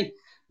 That's right.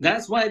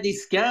 That's why they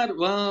scout.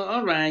 Well,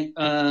 all right.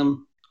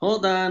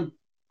 Hold on.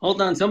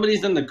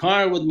 Somebody's in the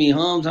car with me,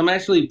 Holmes. I'm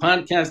actually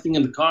podcasting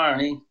in the car,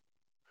 eh?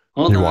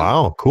 Hold on.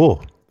 Wow,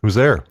 cool. Who's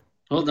there?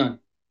 Hold on.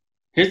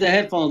 Here's the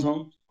headphones,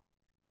 Holmes.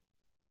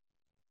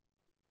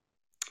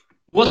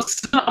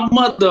 What's up,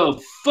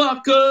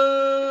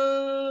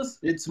 motherfuckers?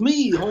 It's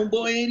me,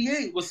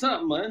 Homeboy88. What's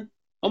up, man?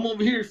 I'm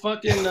over here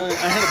fucking, I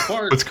had a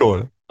park. What's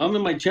going on? I'm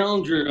in my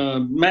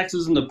Challenger. Max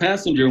is in the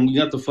passenger, and we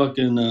got the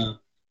fucking,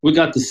 we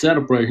got the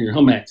setup right here.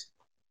 Huh, Max?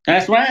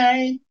 That's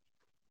right.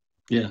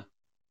 Yeah.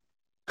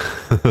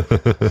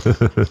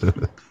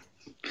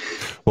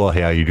 Well,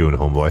 hey, how you doing,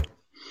 homeboy?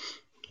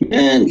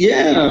 Man,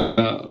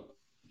 yeah.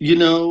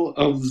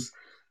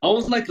 I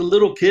was like a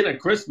little kid at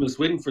Christmas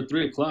waiting for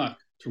 3:00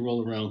 to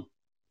roll around.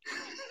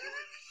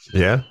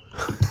 Yeah?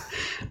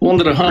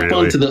 Wanted to hop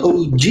onto the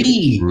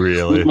OG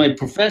with my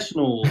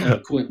professional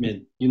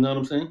equipment. You know what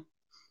I'm saying?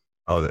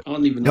 Oh, I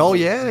don't even know. Oh,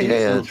 yeah,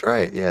 that's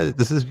right. Yeah,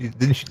 this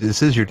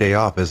is your day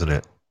off, isn't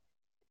it?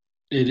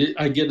 It is.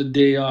 I get a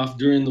day off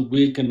during the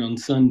week and on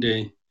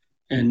Sunday.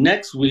 And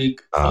next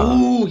week,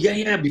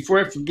 before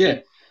I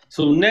forget.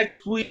 So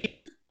next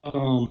week,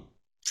 how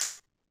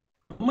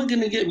am I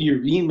gonna get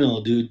your email,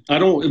 dude? I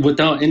don't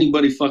without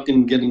anybody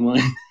fucking getting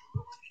mine.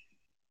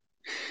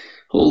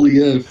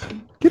 Holy F.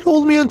 Get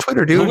hold of me on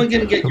Twitter, dude. How am I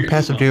gonna get your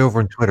Passive J over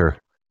on Twitter.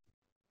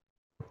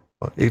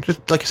 You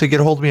just like I said, get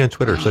a hold of me on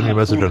Twitter. Send me a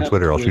message on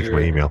Twitter. I'll shoot you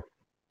my email.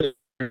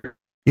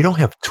 You don't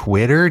have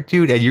Twitter,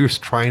 dude, and you're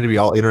trying to be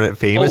all internet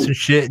famous and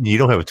shit, and you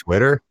don't have a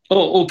Twitter?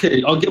 Oh,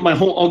 okay. I'll get my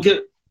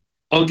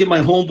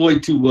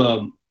homeboy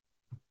to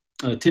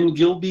Tim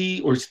Gilby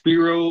or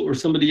Spiro or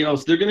somebody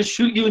else. They're gonna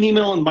shoot you an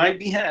email on my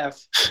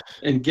behalf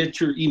and get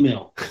your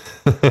email.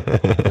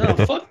 No,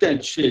 fuck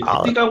that shit.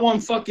 You think I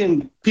want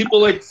fucking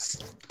people like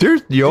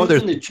there's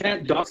in the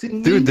chat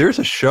doxing dude,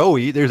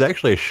 me? there's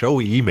actually a show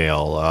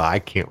email. I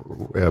can't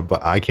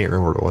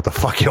remember what the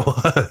fuck it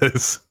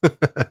was.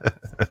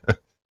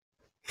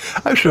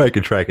 I'm sure I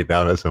could track it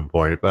down at some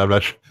point, but I'm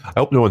not sure. I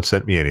hope no one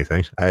sent me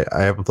anything. I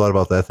haven't thought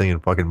about that thing in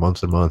fucking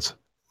months and months.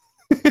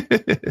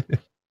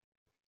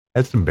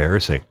 That's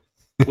embarrassing.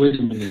 Wait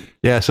a minute.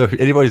 Yeah, so if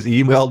anybody's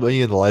emailed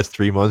me in the last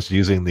 3 months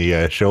using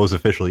the show's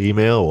official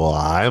email, well,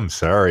 I'm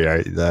sorry.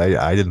 I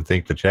didn't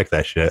think to check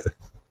that shit.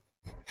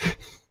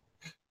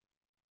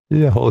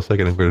 Yeah, hold a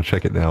second. I'm going to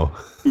check it now.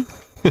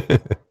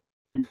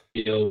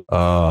 Hold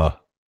on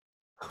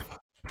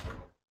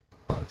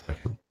a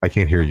second. I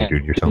can't hear you,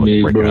 dude. You're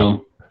sounding like breaking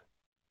up.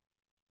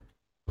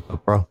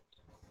 Bro.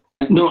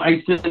 No,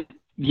 I said.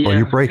 Yeah. Oh,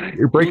 you're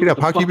breaking up.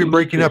 How can you be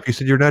breaking up? You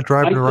said you're not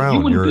driving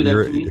around.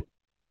 You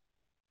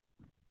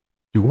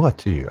do what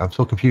to you? I'm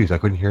so confused. I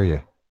couldn't hear you.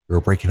 You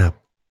were breaking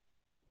up.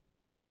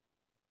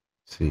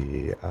 Let's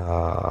see.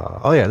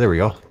 Oh yeah, there we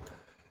go.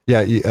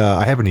 Yeah,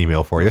 I have an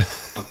email for you.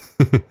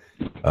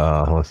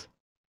 One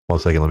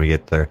second. Let me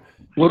get there.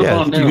 What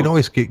about now? You can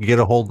always get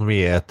a hold of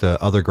me at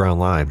OtherGround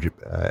Live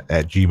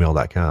at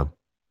gmail.com.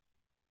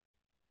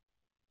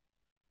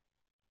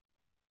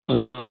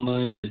 I'll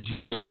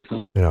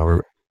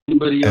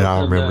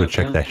remember to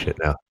check that shit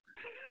now.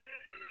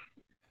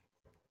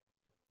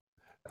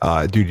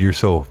 Dude, you're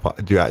so.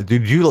 Dude,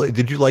 did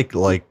you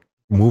like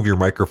move your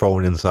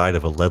microphone inside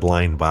of a lead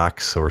line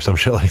box or some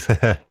shit like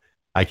that?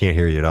 I can't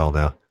hear you at all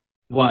now.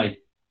 Why?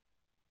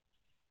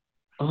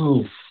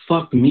 Oh,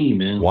 fuck me,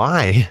 man.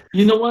 Why?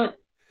 You know what?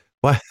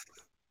 What?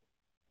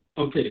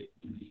 Okay.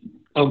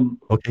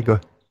 Okay, go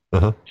ahead.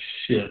 Uh-huh.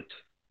 Shit.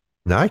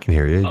 Now I can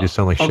hear you. You just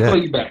sound like I'll shit.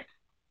 call you back.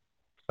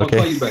 I'll Okay.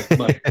 call you back.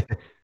 Bye.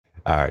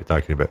 All right,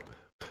 talk to you a bit.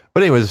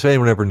 But anyways, if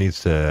anyone ever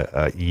needs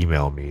to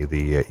email me,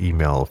 the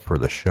email for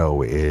the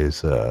show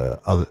is I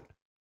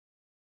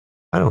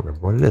don't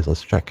remember what it is.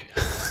 Let's check.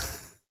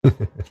 1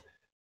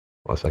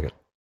 second.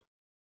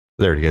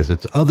 There it is.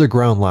 It's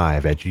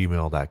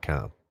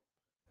othergroundlive@gmail.com.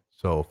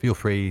 So feel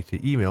free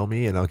to email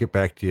me, and I'll get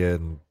back to you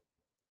in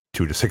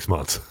 2 to 6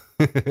 months.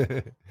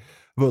 But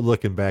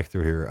looking back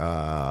through here,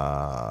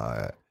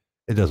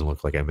 it doesn't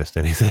look like I missed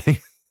anything.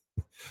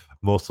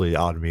 Mostly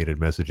automated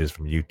messages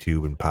from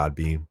YouTube and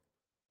Podbean.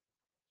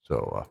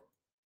 So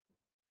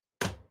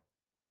I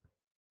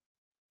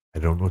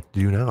don't know what to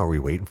do now. Are we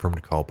waiting for him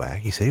to call back?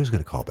 He said he was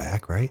going to call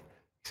back, right?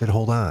 He said,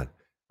 hold on.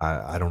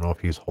 I don't know if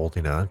he's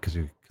holding on because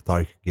he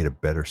thought he could get a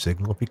better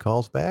signal if he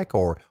calls back,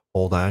 or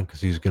hold on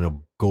because he's going to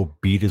go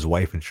beat his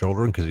wife and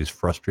children because he's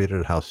frustrated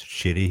at how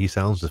shitty he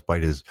sounds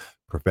despite his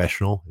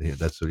professional.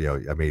 That's,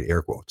 I made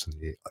air quotes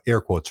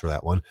for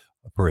that one,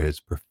 for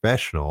his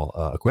professional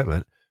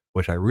equipment,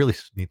 which I really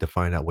need to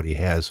find out what he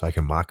has so I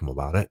can mock him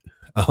about it.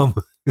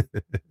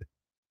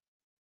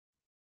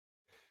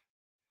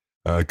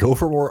 Go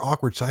for more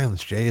awkward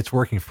silence, Jay. It's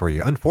working for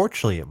you.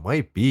 Unfortunately, it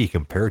might be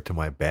compared to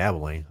my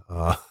babbling.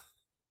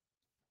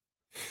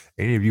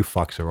 Any of you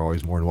fucks are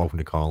always more than welcome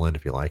to call in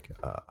if you like.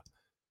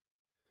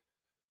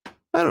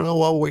 I don't know.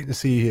 While we're waiting to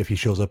see if he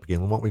shows up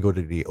again, why don't we go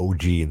to the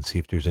OG and see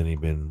if there's any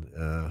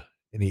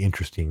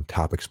interesting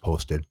topics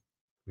posted?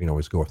 We can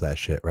always go with that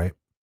shit, right?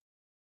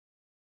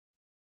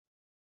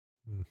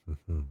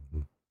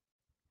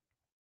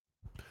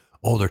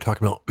 Oh, they're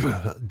talking about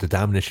the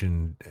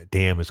Dominion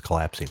Dam is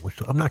collapsing, which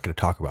I'm not going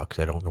to talk about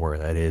because I don't know where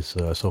that is.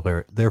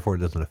 So therefore, it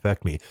doesn't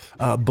affect me.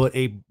 But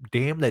a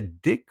dam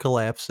that did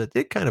collapse, that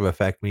did kind of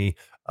affect me.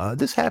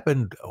 This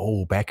happened,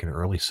 back in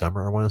early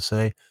summer, I want to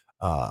say.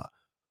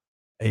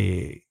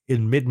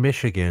 In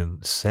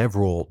mid-Michigan,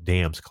 several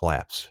dams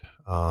collapsed.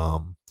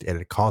 And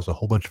it caused a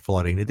whole bunch of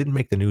flooding. It didn't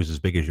make the news as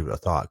big as you would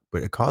have thought,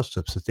 but it caused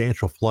some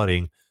substantial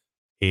flooding.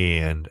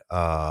 And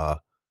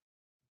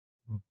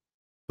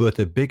but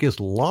the biggest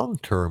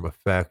long-term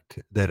effect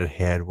that it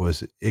had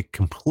was it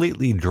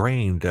completely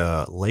drained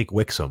Lake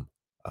Wixom,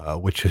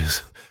 which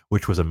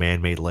was a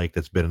man-made lake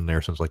that's been in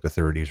there since like the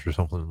 30s or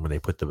something when they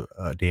put the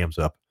dams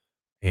up.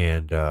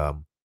 And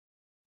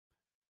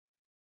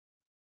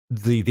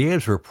the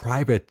dams were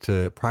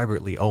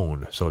privately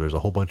owned, so there's a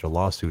whole bunch of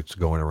lawsuits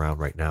going around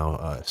right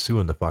now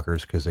suing the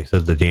fuckers because they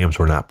said the dams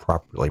were not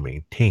properly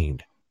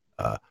maintained.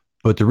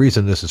 But the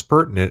reason this is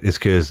pertinent is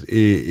because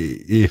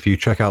if you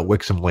check out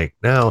Wixom Lake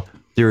now,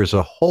 there's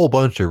a whole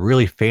bunch of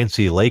really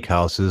fancy lake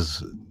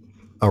houses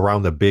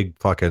around the big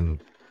fucking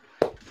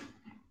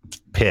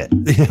pit.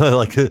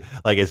 like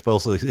it's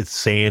mostly it's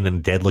sand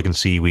and dead looking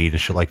seaweed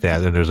and shit like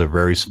that. And there's a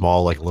very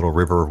small like little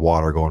river of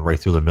water going right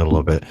through the middle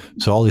of it.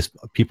 So all these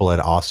people had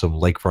awesome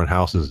lakefront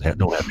houses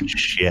don't have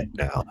shit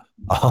now.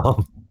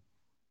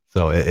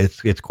 So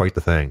it's quite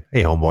the thing.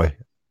 Hey, homeboy.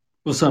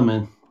 What's up,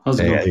 man? How's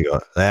it Hey, going? there you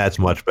go. That's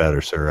much better,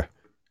 sir.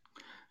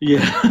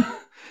 Yeah.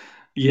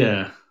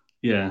 Yeah.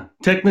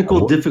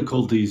 Technical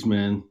difficulties,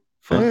 man.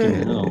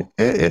 Fucking hell.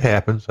 It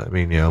happens. I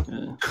mean,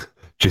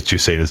 just you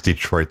say it's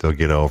Detroit, they'll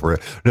get over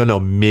it. No,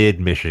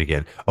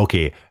 mid-Michigan.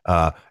 Okay.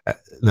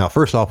 Now,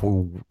 first off,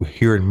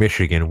 here in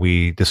Michigan,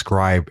 we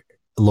describe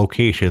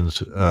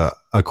locations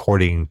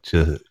according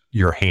to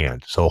your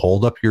hand. So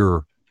hold up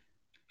your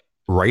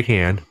right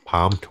hand,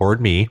 palm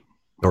toward me,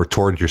 or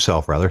toward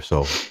yourself, rather.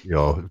 So,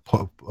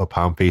 a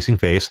palm facing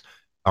face.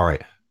 All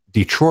right.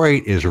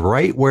 Detroit is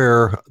right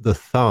where the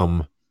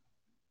thumb,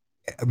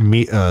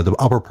 the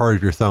upper part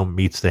of your thumb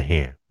meets the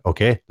hand.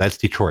 Okay. That's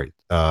Detroit.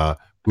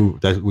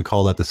 We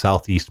call that the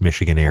Southeast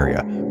Michigan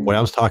area. Where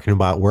I'm talking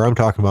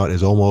about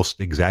is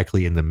almost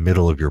exactly in the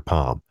middle of your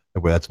palm.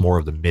 That's more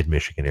of the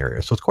mid-Michigan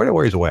area. So it's quite a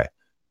ways away.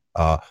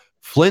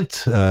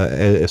 Flint,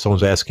 if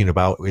someone's asking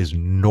about, is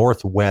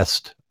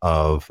northwest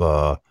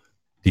of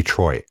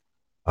Detroit.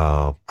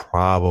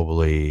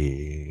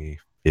 Probably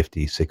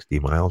 50, 60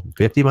 miles.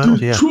 50 miles,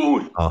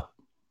 Detroit.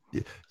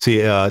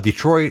 Yeah.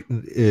 Detroit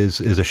is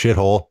a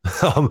shithole.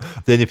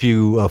 Then if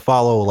you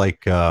follow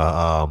like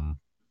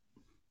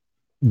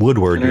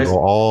Woodward, you go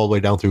all the way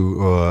down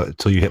through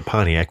till you hit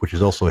Pontiac, which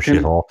is also a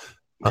shithole.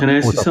 Can I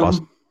ask you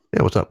something?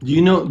 Yeah, what's up? Do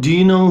you know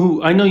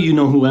who? I know you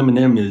know who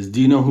Eminem is.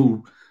 Do you know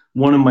who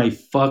one of my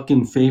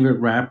fucking favorite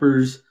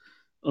rappers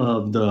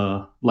of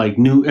the like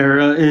new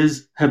era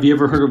is? Have you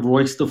ever heard of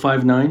Royce the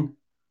 5'9"?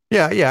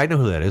 Yeah, I know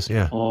who that is.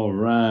 Yeah. All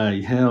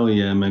right, hell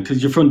yeah, man.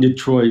 Because you're from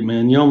Detroit,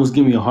 man. You almost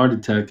give me a heart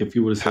attack if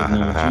you would have said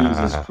no.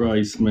 Jesus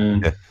Christ,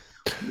 man. Yeah.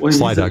 Well, he's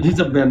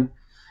a man.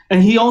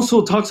 And he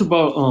also talks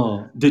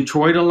about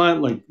Detroit a lot,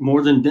 like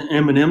more than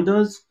Eminem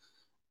does.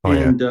 Oh,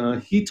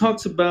 and he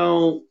talks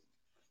about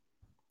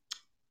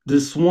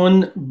this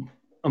one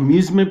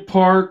amusement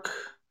park.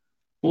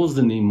 What was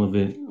the name of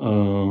it?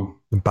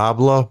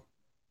 Bablo.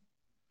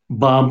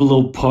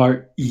 Boblo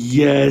Park.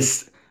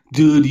 Yes.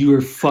 Dude, you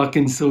were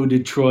fucking so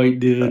Detroit,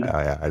 dude.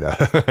 I know.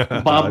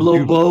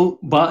 Boblo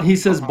boat. He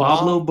says Oh,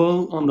 Boblo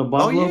boat on the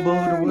Boblo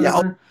boat or yeah.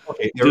 whatever.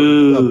 Okay.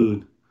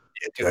 Dude.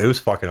 Dude, it was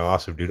fucking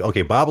awesome, dude.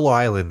 Okay, Bablo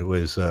Island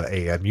was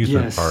a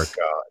amusement park Yes.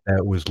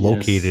 that was Yes.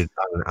 located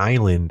on an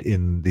island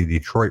in the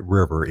Detroit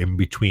River in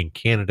between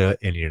Canada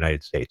and the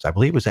United States. I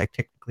believe it was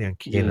technically on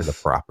Canada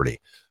Yes. property.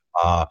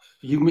 Uh,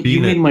 You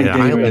being made my an day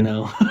right island,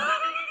 now.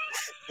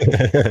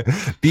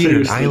 being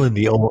an Seriously. island,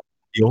 the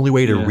only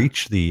way to Yeah.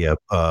 reach the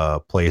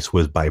place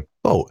was by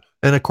boat,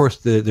 and of course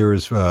there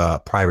was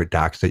private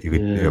docks that you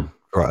could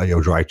Yeah.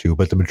 drive to.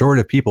 But the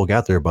majority of people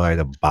got there by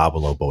the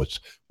bobolo boats,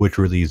 which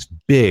were these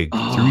big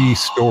Oh.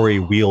 3-story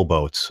wheel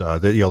boats. They're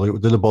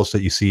the boats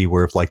that you see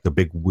where if like the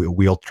big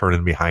wheel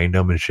turning behind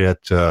them and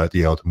shit, to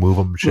move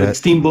them and Like shit.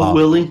 Steamboat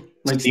Willie?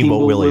 Like Steamboat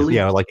Steamboat Willies, Willie?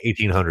 yeah, like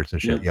 1800s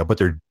and shit. Yep. Yeah, but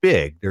they're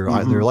big. They're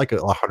Mm-hmm. like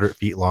 100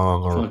 feet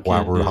long or Fuck yeah,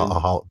 however dude.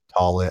 how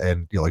tall,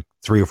 and like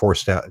 3 or 4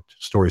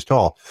 stories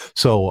tall.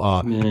 So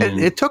and Man.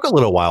 it took a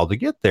little while to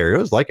get there. It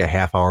was like a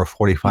half hour,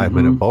 45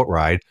 minute Mm-hmm. boat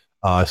ride.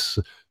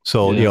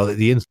 So Yeah.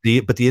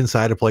 but the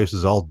inside of the place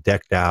was all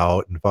decked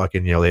out and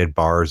fucking they had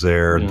bars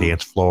there and Yeah.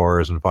 dance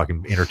floors and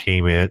fucking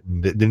entertainment.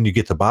 And then you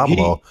get to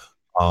Babalo,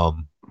 He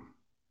um,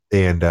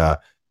 and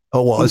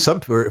oh well, he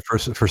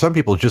for some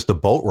people, just a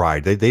boat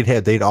ride.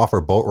 They'd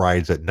offer boat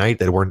rides at night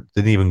that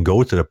didn't even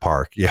go to the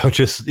park.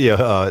 Just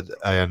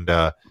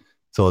and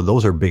so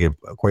those are big and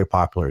quite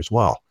popular as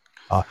well.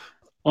 Uh,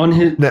 on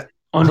his now,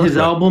 on his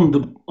go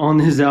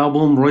ahead.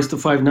 album Royce the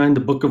 5'9", the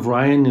Book of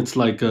Ryan. It's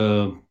like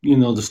the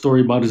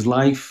story about his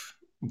life,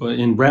 but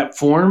in rap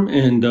form,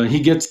 and he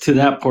gets to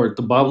that part,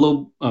 the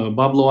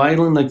Bablo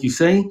Island, like you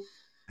say,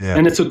 Yeah,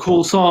 and it's a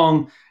cool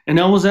song. And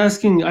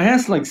I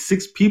asked like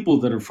 6 people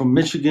that are from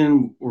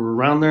Michigan or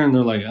around there, and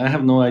they're like, I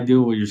have no idea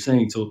what you're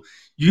saying. So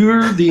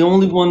you're the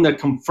only one that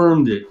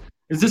confirmed it.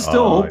 Is this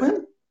still uh,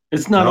 open?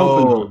 It's not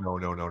open, no, huh? no,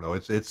 no, no, no.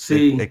 It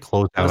See,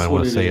 closed down. I that's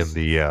what want to it say in is.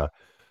 the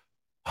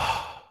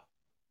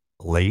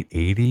late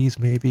 '80s,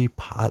 maybe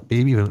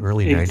even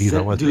early '90s. I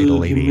Exact, want to say the dude, you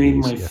late made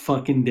 '80s. my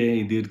fucking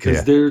day, dude. Because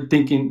Yeah,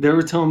 they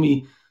were telling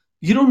me,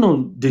 you don't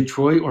know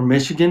Detroit or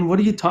Michigan. What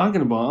are you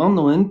talking about? I don't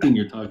know anything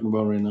you're talking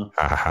about right now.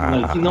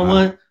 I'm like, you know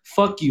yeah. what?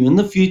 Fuck you. In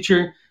the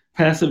future,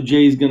 Passive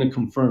J is gonna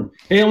confirm.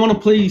 Hey, I want to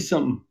play you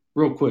something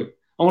real quick.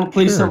 I want to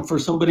play Sure. something for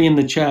somebody in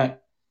the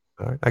chat.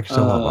 All right, I can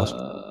still help us.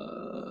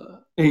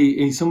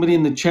 Hey, somebody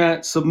in the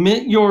chat,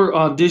 submit your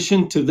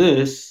audition to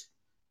this.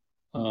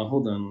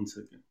 Hold on 1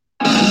 second.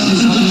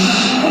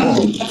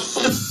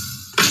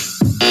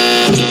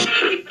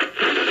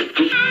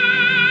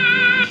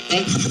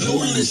 You're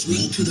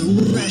listening to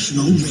the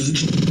Rational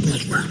Rage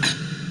Network.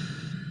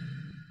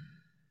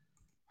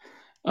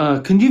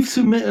 Can you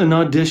submit an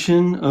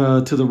audition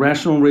to the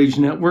Rational Rage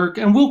Network,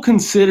 and we'll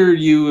consider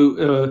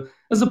you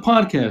as a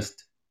podcast,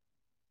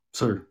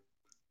 sir?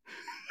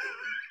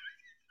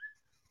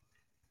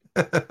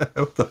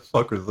 What the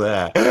fuck was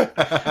that?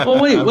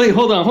 Oh, wait,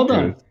 hold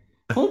on.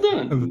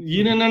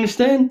 You didn't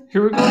understand?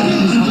 Here we go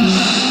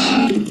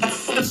again.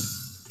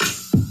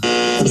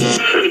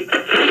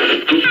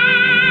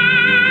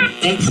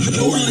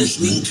 You're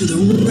listening to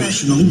the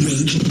Rational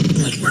Rage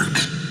Network.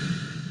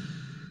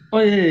 Oh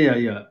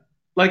yeah.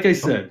 Like I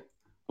said,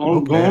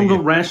 Okay, go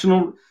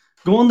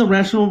on the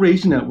Rational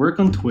Rage Network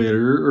on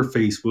Twitter or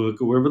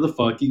Facebook or wherever the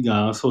fuck you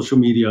got social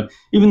media.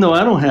 Even though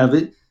I don't have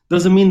it,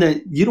 doesn't mean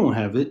that you don't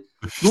have it.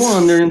 Go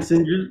on there and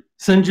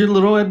send your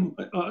little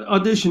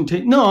audition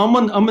tape. No,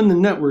 I'm in the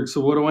network,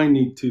 so what do I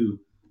need to?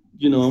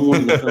 I'm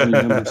one of the family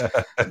members.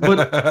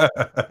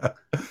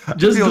 But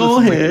just go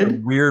ahead. Like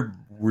a weird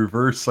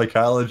reverse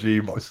psychology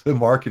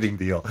marketing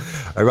deal.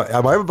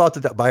 Am I about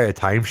to buy a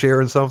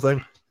timeshare or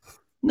something?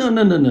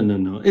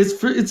 No.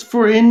 It's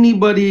for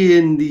anybody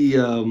in the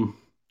In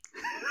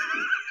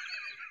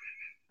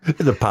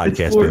the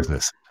podcast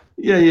business.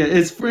 Yeah.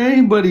 It's for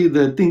anybody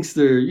that thinks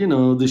they're,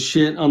 the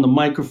shit on the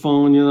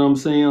microphone, you know what I'm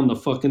saying, on the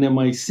fucking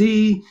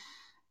MIC.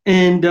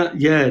 And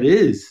yeah, it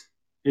is.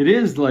 It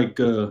is like,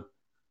 well,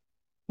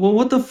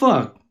 what the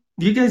fuck?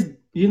 You guys,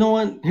 you know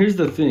what? Here's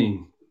the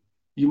thing.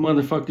 You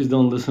motherfuckers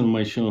don't listen to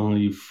my show, huh,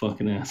 you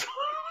fucking asshole.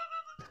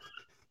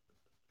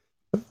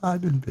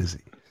 I've been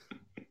busy.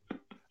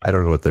 I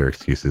don't know what their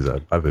excuses are.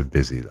 I've been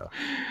busy, though.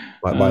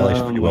 My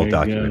life's pretty well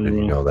documented.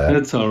 You know that.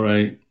 That's all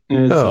right.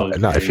 It's okay.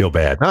 Now I feel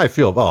bad.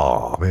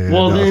 Oh man.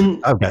 Well,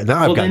 then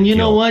you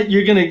know what?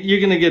 You're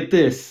gonna get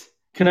this.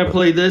 Can I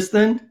play this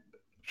then?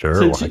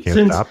 Sure.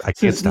 I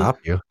can't stop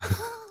you.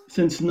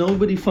 Since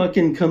nobody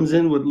fucking comes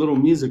in with little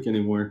music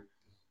anymore,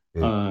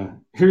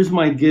 here's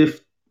my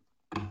gift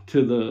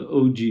to the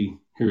OG.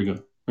 Here we go.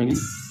 Ready?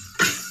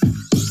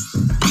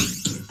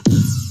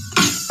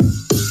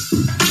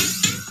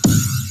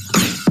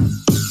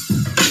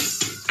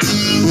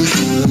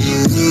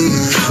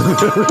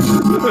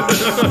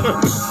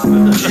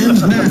 And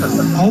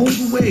now, all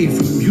the way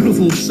from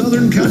beautiful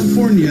Southern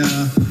California,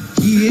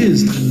 he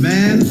is the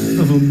man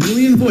of a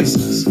million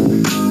voices,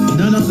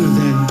 none other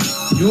than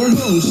your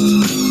host.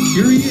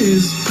 Here he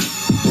is,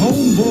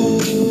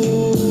 Homeboy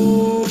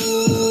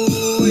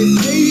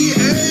 88.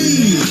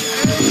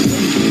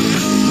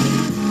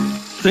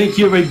 Thank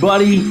you,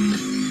 everybody.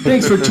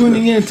 Thanks for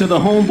tuning in to the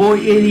Homeboy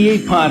 88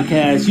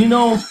 podcast. You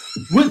know,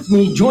 with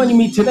me, joining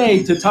me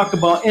today to talk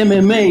about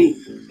MMA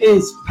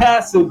is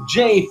Passive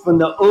J from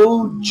the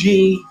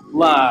OG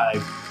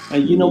Live.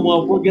 And you know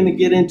what? We're going to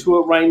get into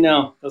it right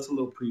now. That's a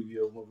little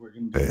preview of what we're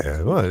going to do.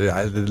 Yeah, well,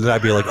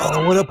 I'd be like,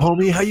 "Oh, what up,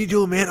 homie? How you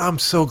doing, man? I'm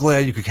so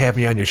glad you could have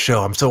me on your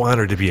show. I'm so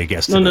honored to be a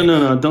guest No, today."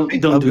 no. Don't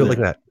I'll do it like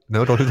that.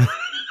 No, don't do that.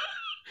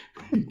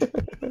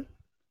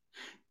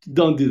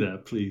 Don't do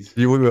that, please.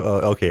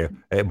 Okay.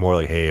 More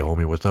like, "Hey,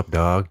 homie, what's up,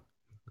 dog?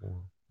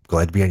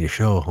 Glad to be on your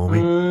show,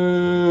 homie."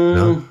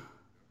 No?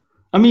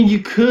 I mean, you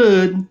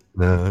could.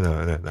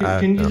 No.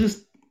 Can you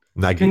just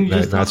Not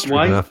talk straight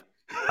white? enough.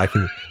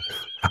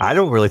 I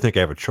don't really think I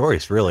have a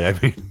choice, really. I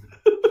mean,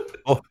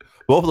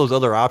 both of those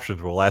other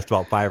options will last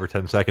about 5 or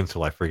 10 seconds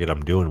till I forget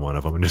I'm doing one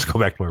of them and just go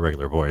back to my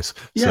regular voice.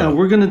 Yeah, So,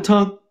 we're gonna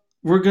talk.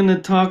 We're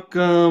gonna talk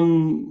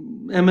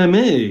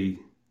MMA.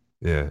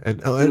 yeah. And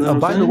You know what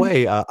I'm by the saying?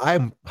 way,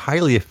 I'm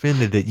highly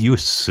offended that you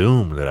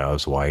assume that I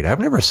was white.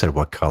 I've never said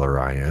what color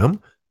I am.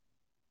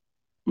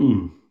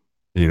 Hmm.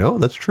 You know,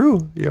 that's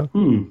true. Yeah.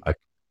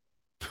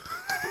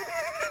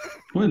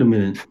 Wait a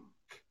minute.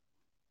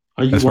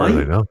 Are you As far as I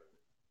white? know.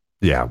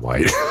 Yeah, I'm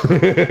white.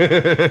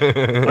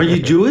 Are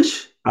you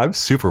Jewish? I'm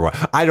super white.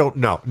 I don't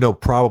know. No,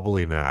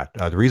 probably not.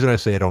 The reason I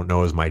say I don't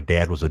know is my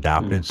dad was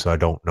adopted, so I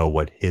don't know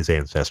what his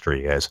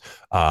ancestry is.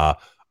 But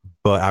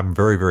I'm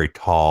very, very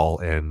tall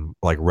and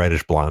like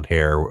reddish blonde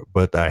hair.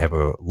 But I have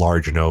a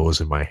large nose,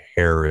 and my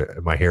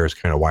hair is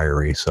kind of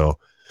wiry. So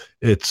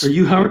it's Are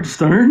you Howard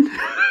Stern?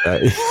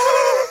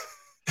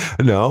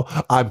 no.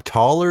 I'm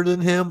taller than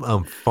him.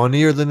 I'm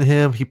funnier than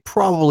him. He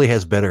probably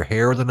has better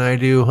hair than I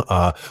do.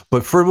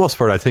 But for the most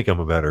part, I think I'm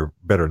a better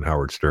than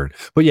Howard Stern.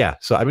 But yeah,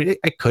 so I mean,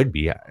 I could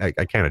be. I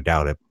kind of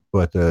doubt it.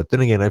 But then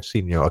again, I've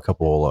seen a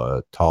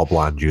couple tall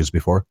blonde Jews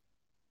before,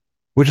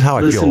 which is how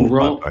I Listen,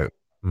 feel.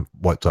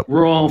 What's up?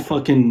 we're all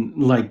fucking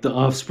like the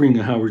offspring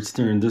of Howard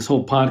Stern. This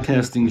whole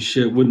podcasting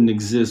shit wouldn't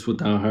exist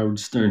without Howard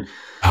Stern.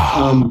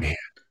 Oh man,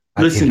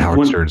 I've Listen, hated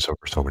Howard Stern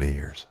for so many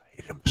years.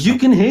 I hate him. You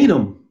can hate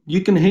him.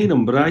 You can hate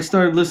him, but I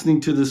started listening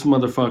to this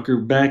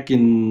motherfucker back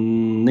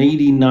in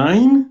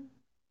 89?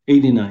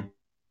 89.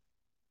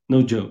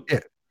 No joke. Yeah.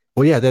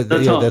 Well, yeah.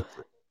 That's all.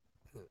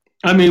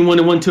 I mean, when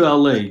it went to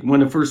LA,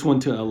 when it first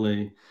went to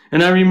LA.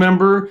 And I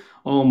remember,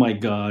 oh my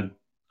God,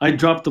 I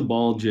dropped the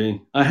ball,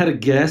 Jay. I had a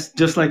guest,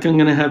 just like I'm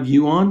going to have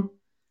you on.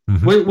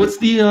 Mm-hmm. Wait, what's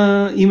the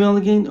email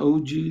again?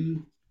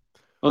 OtherGround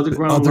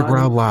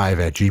OtherGround Live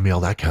at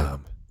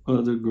gmail.com.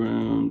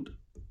 OtherGround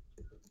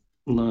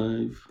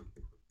Live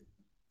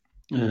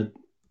at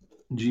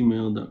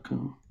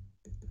gmail.com.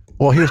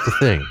 Well, here's the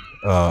thing.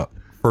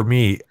 For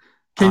me,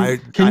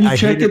 can you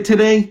check it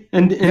today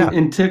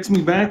and text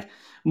me back?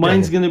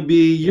 Mine's gonna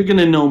be, you're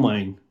gonna know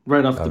mine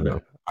right off the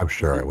bat. I'm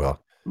sure I will.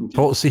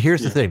 Well, see,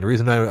 here's the thing. The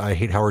reason I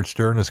hate Howard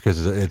Stern is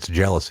because it's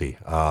jealousy.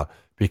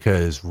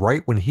 Because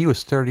right when he was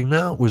starting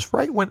out was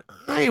right when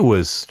I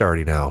was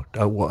starting out.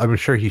 Well, I'm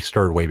sure he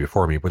started way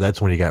before me, but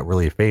that's when he got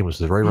really famous.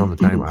 It was right around the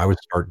time I was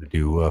starting to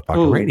do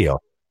fucking radio.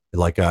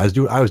 Like I was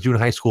doing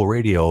high school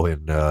radio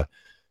in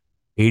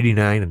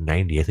 89 and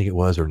 90, I think it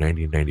was, or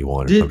 90 and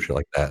 91 or some shit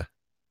like that.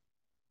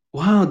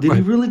 Wow, did he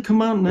really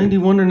come out in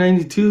 91 or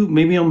 92?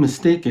 Maybe I'm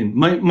mistaken.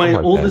 My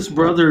oldest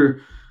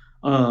brother,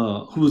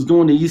 who was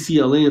going to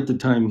UCLA at the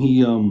time,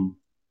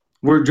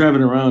 we're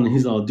driving around and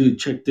he's all, dude,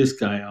 check this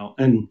guy out.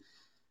 And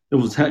it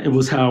was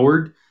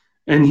Howard,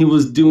 and he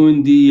was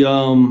doing he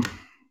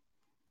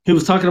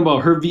was talking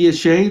about Herb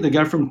Shea, the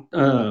guy from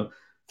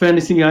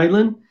Fantasy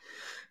Island,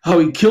 how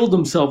he killed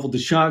himself with a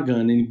shotgun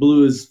and he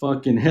blew his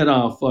fucking head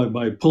off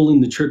by pulling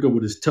the trigger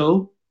with his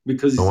toe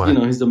because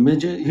he's a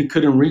midget. He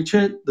couldn't reach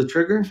the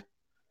trigger.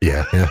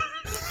 Yeah.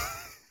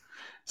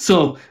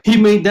 So he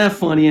made that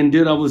funny, and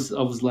dude, I was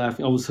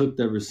laughing. I was hooked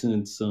ever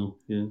since. So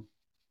yeah.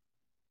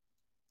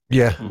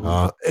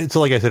 Yeah.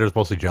 So like I said, it was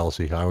mostly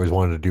jealousy. I always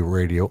wanted to do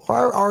radio.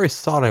 I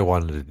always thought I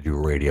wanted to do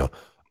radio.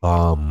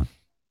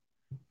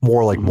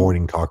 More like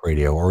morning talk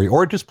radio,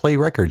 or just play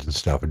records and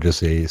stuff, and just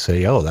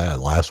say, oh, that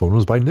last one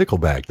was by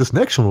Nickelback. This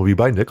next one will be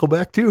by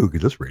Nickelback too,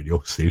 because this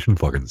radio station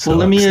fucking sucks. Well,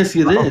 let me ask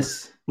you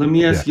this.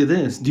 You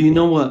this. Do you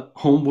know what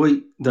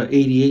Homeboy the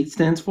 88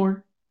 stands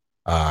for?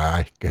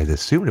 I had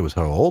assumed it was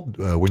how old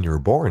when you were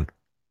born.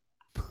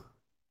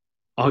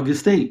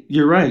 August 8.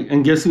 You're right.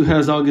 And guess who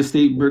has August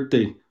 8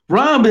 birthday?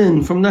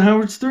 Robin from the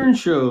Howard Stern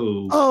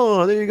Show.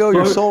 Oh, there you go.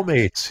 Your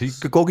soulmates. You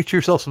could go get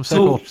yourself some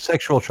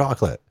sexual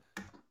chocolate.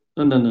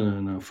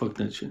 No. Fuck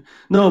that shit.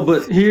 No,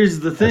 but here's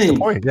the thing. That's the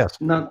point, yes.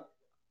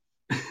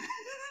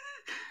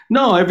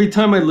 No, every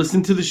time I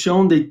listen to the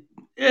show,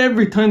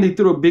 every time they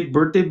threw a big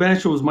birthday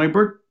bash, it was my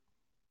birthday.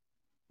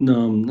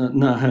 No,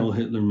 not Heil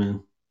Hitler,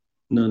 man.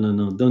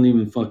 No. Don't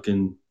even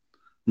fucking,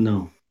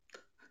 no.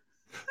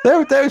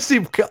 That would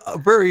seem a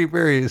very,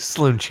 very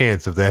slim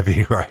chance of that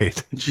being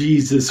right.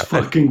 Jesus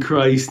fucking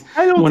Christ.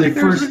 I don't think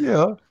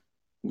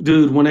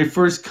dude, when I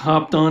first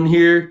hopped on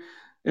here,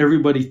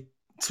 everybody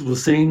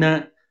was saying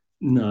that.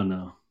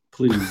 No,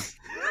 please.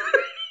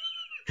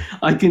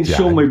 I can Yeah,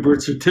 show my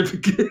birth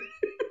certificate.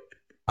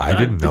 I God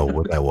didn't know damn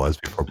what it. that was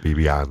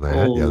beyond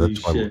that. Yeah, Holy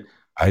that's why shit.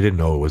 I didn't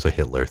know it was a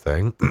Hitler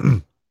thing.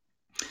 And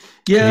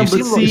Yeah, you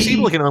but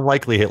seem like see, an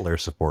unlikely Hitler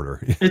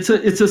supporter. it's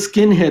a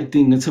skinhead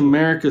thing. It's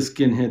America's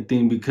skinhead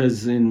thing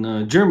because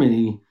in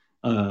Germany,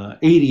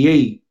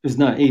 88 is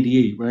not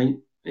 88, right?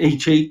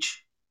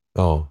 HH.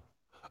 Oh,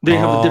 They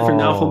have a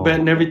different alphabet oh,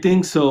 and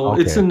everything, so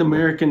it's okay. an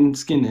American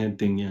skinhead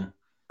thing, yeah.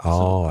 So,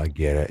 Oh, I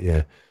get it.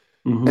 Yeah.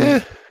 hmm Eh,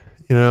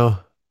 you know,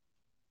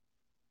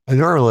 and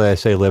normally I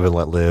say live and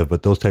let live,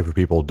 but those type of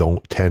people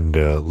don't tend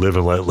to live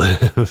and let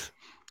live.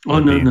 oh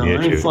That no, being no, the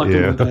I ain't issue. fucking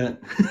Yeah. with that.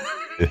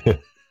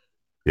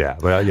 Yeah.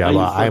 But yeah, I well,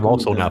 ain't I'm fucking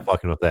with also not that.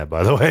 fucking with that,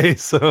 by the way.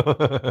 So,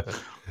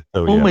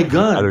 so Oh yeah, my I don't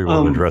god, even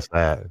want to address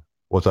that.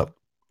 What's up?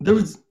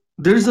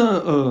 there's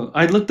a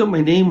I looked up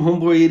my name,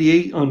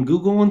 Homeboy88, on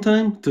Google one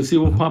time to see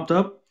what Hmm. popped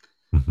up.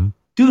 Hmm.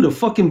 Dude, a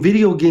fucking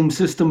video game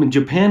system in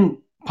Japan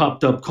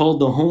popped up called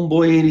the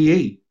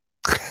Homeboy88.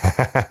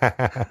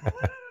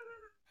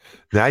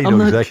 Now you I'm know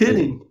not exactly.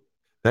 kidding.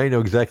 Now you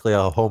know exactly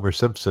how Homer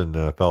Simpson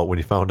felt when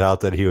he found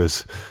out that he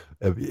was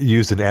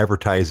used in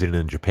advertising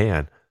in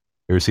Japan.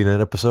 You ever seen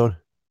that episode?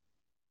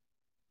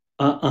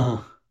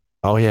 Uh-uh.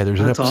 Oh yeah, there's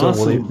an That's episode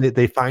where awesome.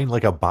 they find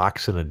like a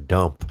box in a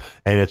dump,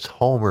 and it's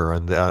Homer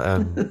on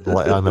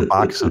the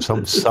box of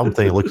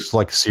something. It looks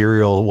like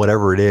cereal,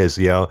 whatever it is,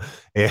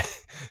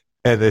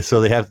 and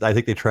so they have. I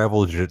think they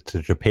traveled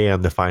to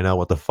Japan to find out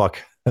what the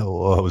fuck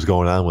what was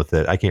going on with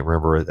it. I can't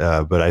remember it,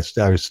 but I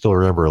still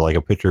remember like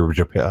a picture of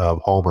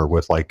of Homer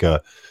with like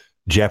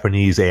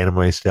Japanese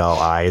anime style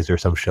eyes or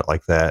some shit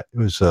like that. It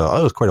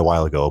was quite a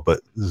while ago, but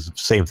it was the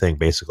same thing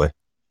basically.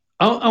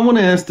 I want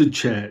to ask the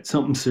chat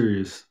something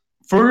serious.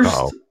 First,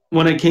 Oh,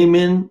 when I came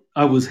in,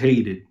 I was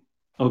hated.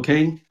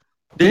 Okay?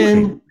 who was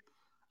hated? Then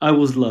I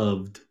was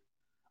loved.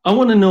 I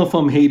want to know if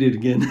I'm hated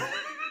again.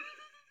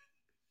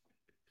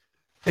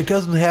 It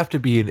doesn't have to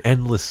be an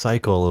endless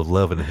cycle of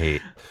love and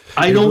hate.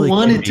 I It don't really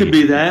want can it to be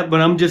be that,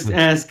 but I'm just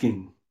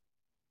asking.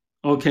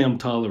 Okay, I'm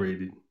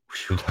tolerated.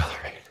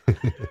 intolerant.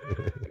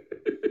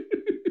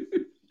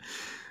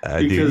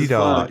 Dude, Because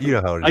fuck, you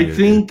know how it I is,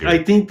 think dude.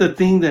 I think the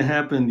thing that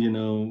happened,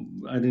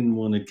 I didn't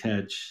want to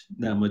catch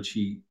that much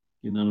heat.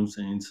 You know what I'm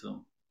saying?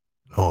 So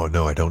Oh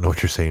no, I don't know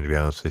what you're saying. To be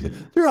honest with you,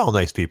 yeah, they're all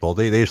nice people.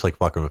 They just like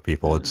fucking with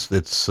people. yeah,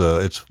 It's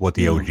what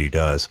the yeah. OG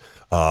does.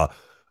 Uh,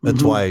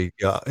 that's hmm why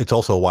it's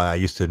also why I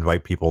used to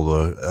invite people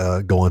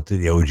to go into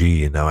the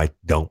OG, and now I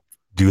don't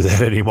do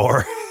that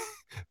anymore.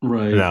 And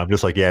Right. now I'm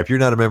just like, yeah, if you're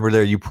not a member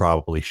there, you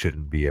probably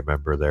shouldn't be a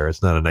member there.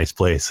 It's not a nice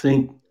place.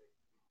 Thank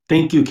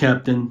Thank you,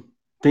 Captain.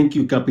 Thank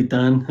you,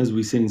 Capitan, as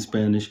we say in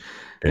Spanish.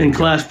 There And you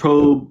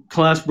go.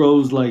 Class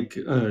Pro's like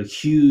a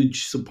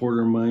huge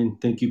supporter of mine.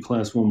 Thank you,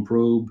 Class One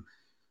Probe.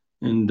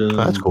 And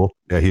That's cool.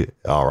 Yeah,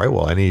 all right.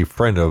 Well, any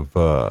friend of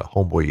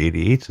Homeboy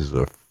 88 is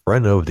a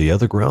friend of the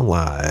OtherGround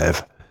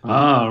Live.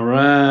 all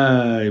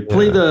right,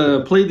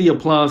 Yeah. play the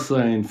applause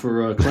sign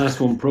for Class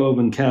One Probe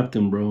and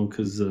Captain, bro.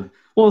 Because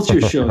well, it's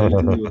your show. You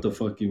can do what the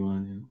fuck you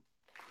want. Yeah.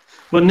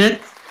 But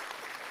next,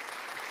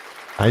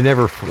 I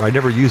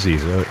never use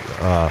these.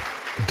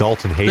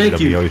 Dalton hated thank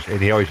them. you.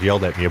 He always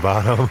yelled at me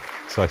about them,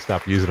 so I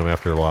stopped using them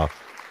after a while.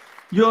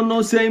 Yo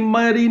no soy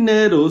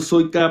marinero,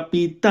 soy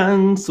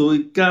capitán, soy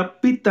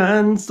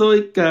capitán,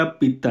 soy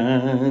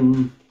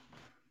capitán.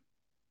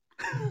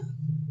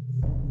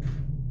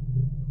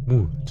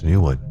 Ooh, it's a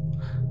new one.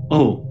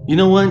 Oh, you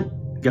know what?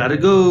 Gotta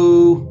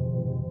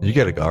go. You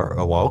gotta go.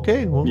 Oh, well,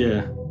 okay. Well,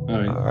 Yeah. All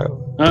right. all right.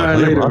 All Talk right.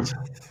 later, Later. boss.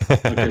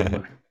 Okay. That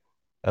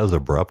Bye. was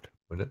abrupt,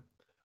 wasn't it?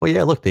 Well,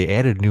 yeah. Look, they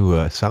added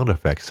new sound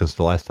effects since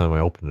the last time I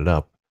opened it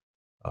up.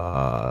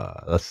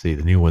 Let's see.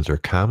 The new ones are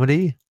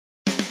comedy.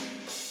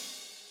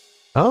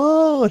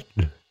 Oh,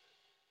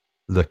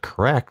 the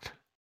correct.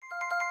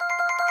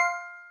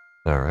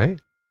 All right.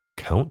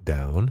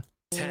 Countdown.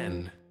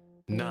 10,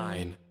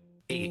 9,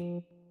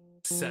 8,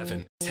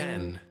 7,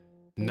 10,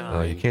 You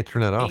 9, can't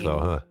turn that off, 8, though,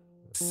 huh?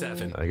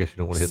 7, I guess you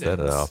don't want to hit that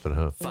 6, often,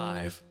 huh?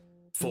 5,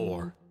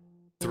 4,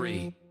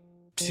 3,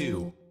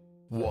 2,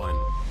 1.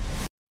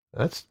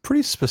 That's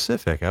pretty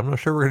specific. I'm not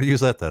sure we're going to use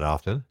that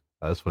often.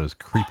 This one is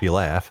creepy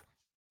laugh.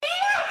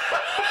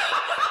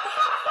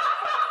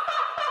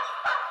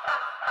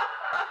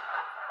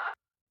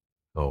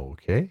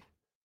 Okay.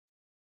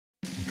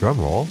 Drum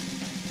roll.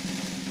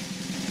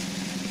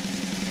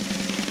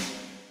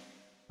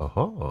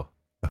 Uh-huh.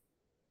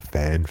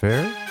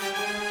 Fanfare.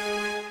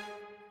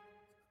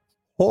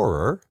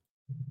 Horror.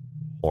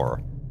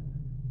 Horror.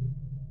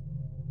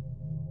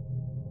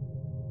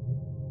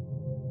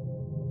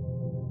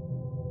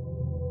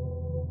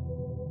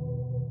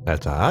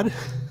 That's odd.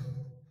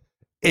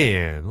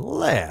 And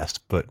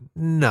last but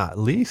not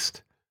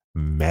least,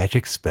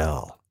 magic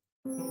spell.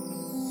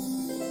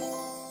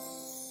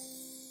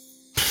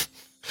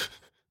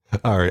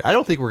 All right. I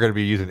don't think we're going to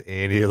be using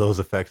any of those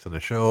effects on the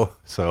show.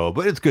 So,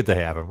 but it's good to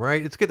have them,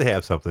 right? It's good to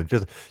have something.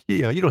 Just,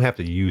 you don't have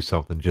to use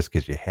something just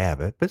because you have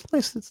it, but it's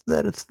nice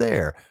that it's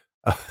there.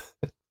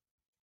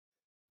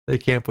 They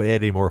can't put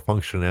any more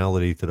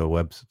functionality to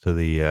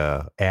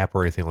the app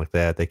or anything like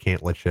that. They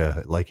can't let you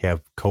like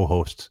have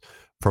co-hosts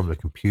from the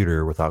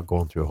computer without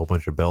going through a whole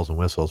bunch of bells and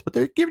whistles. But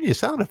they're giving you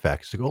sound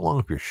effects to go along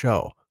with your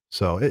show,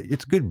 so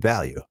it's good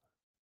value.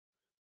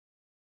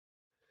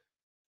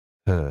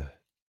 Uh,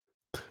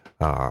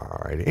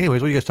 all right.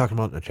 Anyways, what are you guys talking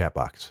about in the chat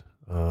box?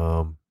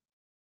 Oh,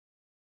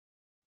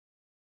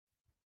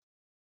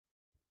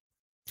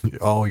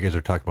 you guys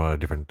are talking about a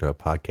different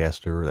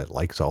podcaster that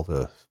likes all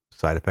the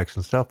side effects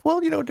and stuff. Well,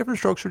 different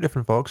strokes for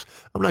different folks.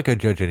 I'm not going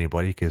to judge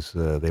anybody because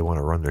they want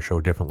to run their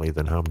show differently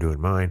than how I'm doing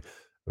mine.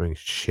 I mean,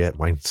 shit,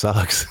 mine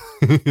sucks.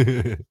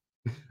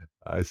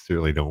 I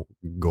certainly don't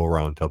go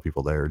around and tell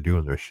people they're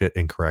doing their shit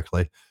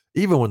incorrectly,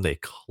 even when they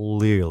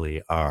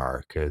clearly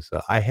are, because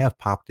I have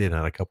popped in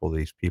on a couple of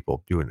these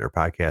people doing their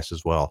podcasts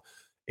as well.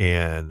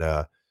 And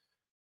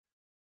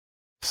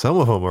some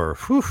of them are,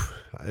 whew,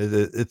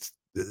 it's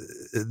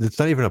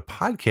not even a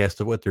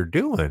podcast of what they're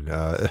doing.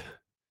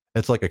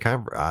 It's like I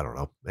don't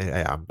know.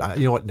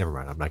 You know what? Never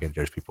mind. I'm not going to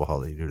judge people how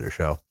they do their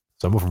show.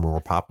 Some of them are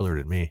more popular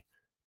than me.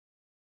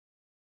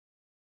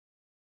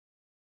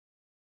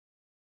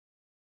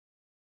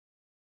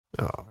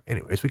 Oh,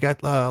 anyways, we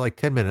got like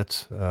 10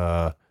 minutes.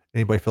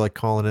 Anybody feel like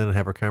calling in and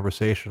have a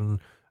conversation?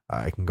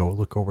 I can go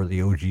look over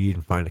the OG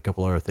and find a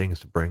couple other things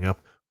to bring up,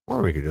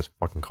 or we could just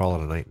fucking call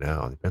it a night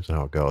now. It depends on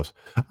how it goes.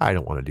 I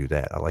don't want to do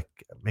that. I like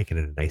making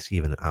it a nice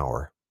even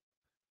hour.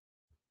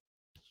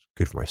 It's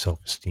good for my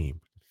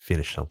self-esteem.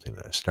 Finish something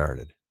that I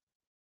started.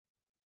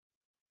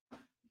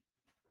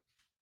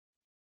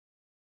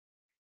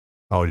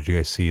 Oh, did you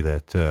guys see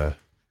that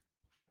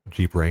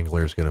Jeep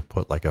Wrangler is going to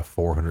put like a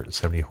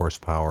 470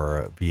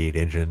 horsepower V8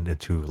 engine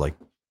into like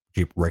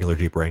regular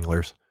Jeep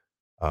Wranglers,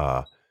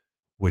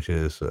 which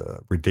is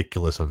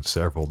ridiculous on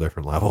several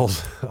different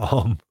levels.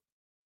 Oh,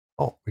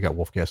 we got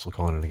Wolfcastle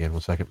calling in again.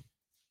 1 second.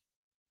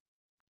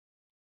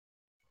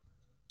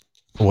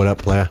 What up,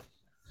 Pla?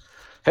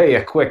 Hey,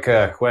 a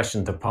quick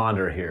question to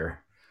ponder here.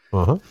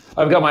 Uh-huh.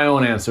 I've got my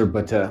own answer,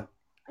 but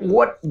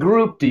what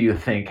group do you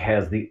think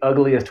has the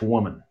ugliest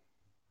woman?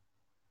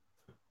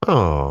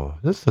 Oh,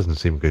 this doesn't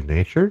seem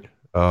good-natured.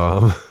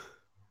 Let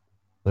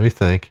me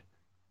think.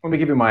 Let me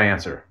give you my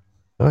answer.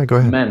 All right, go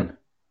ahead. Men.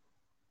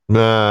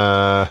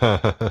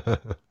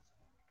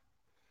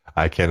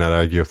 I cannot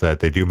argue with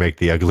that. They do make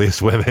the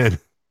ugliest women.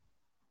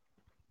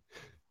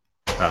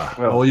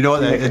 Well, you know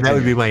what? And that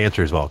would be my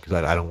answer as well, because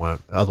I don't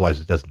want. Otherwise,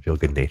 it doesn't feel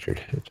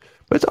good-natured.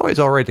 But it's always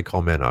all right to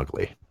call men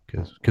ugly,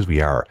 because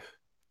we are.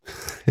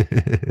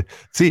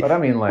 See, but I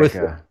mean, like,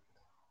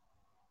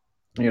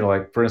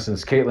 like for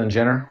instance, Caitlyn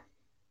Jenner.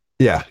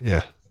 Yeah,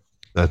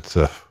 that's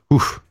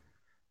oof.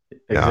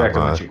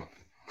 Exactly.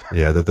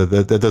 Yeah,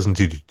 that doesn't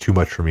do too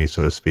much for me,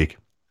 so to speak.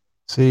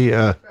 See,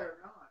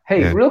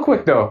 hey, real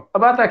quick though,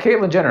 about that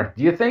Caitlyn Jenner,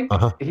 do you think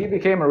he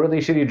became a really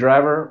shitty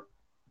driver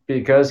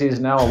because he's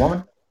now a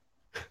woman?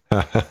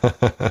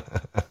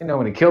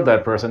 When he killed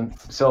that person,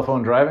 cell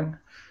phone driving.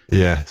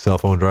 Yeah, cell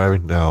phone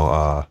driving.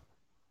 No,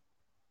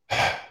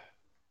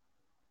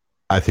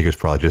 I think it was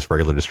probably just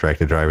regular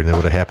distracted driving that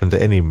would have happened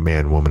to any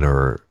man, woman,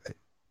 or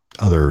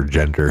other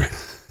gender.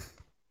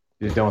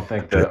 You don't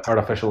think the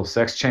artificial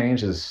sex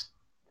change is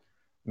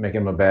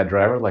making him a bad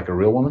driver, like a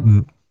real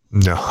woman?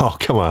 No,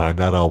 come on.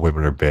 Not all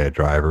women are bad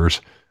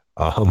drivers.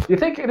 Do you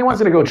think anyone's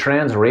going to go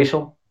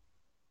transracial?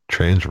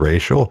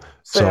 Transracial?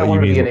 Say I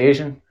want to be an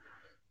Asian.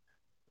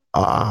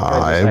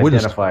 I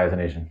wouldn't identify as an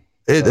Asian.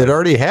 It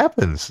already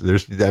happens.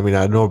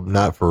 I know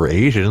not for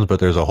Asians, but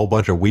there's a whole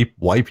bunch of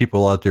white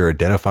people out there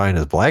identifying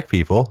as black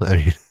people. I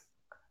mean,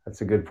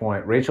 that's a good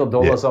point. Rachel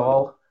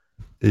Dolezal.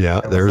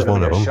 Yeah, there's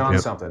one of them. Sean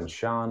something.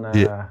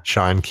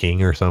 Sean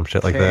King or some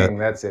shit like that.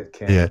 That's it,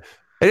 King. Yeah.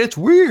 And it's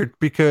weird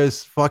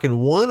because fucking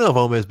one of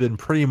them has been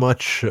pretty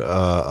much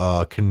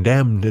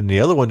condemned, and the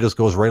other one just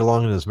goes right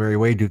along in his merry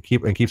way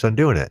keeps on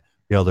doing it.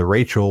 The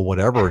Rachel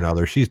whatever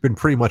another, she's been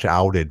pretty much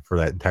outed for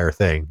that entire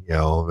thing.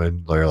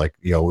 And they're like,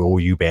 oh,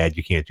 you bad,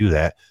 you can't do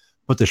that.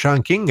 But the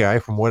Sean King guy,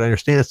 from what I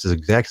understand, it's the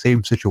exact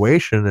same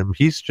situation, and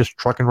he's just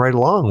trucking right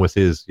along with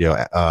his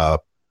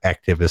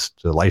activist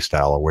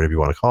lifestyle or whatever you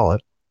want to call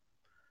it.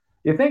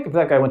 You think if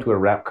that guy went to a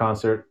rap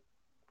concert,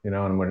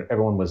 and when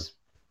everyone was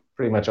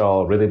pretty much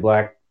all really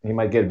black, he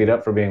might get beat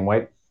up for being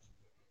white?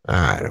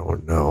 I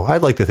don't know.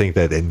 I'd like to think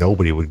that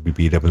nobody would be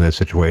beat up in that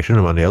situation.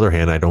 And on the other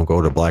hand, I don't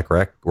go to black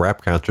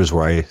rap concerts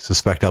where I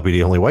suspect I'll be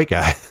the only white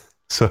guy.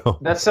 So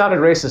that sounded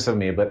racist of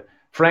me, but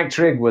Frank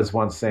Trigg was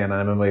once saying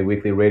on MMA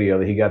Weekly Radio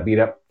that he got beat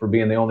up for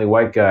being the only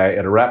white guy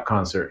at a rap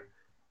concert.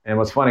 And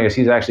what's funny is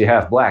he's actually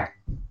half black.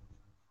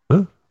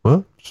 Huh?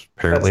 Well,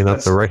 apparently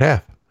that's not the right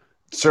half.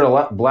 Sure, a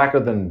lot blacker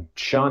than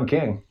Sean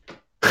King.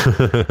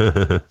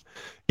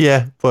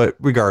 Yeah, but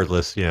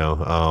regardless,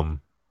 I'm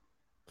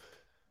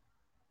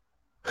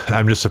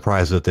just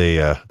surprised that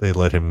they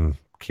let him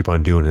keep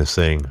on doing his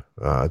thing,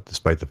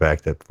 despite the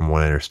fact that, from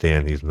what I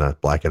understand, he's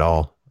not black at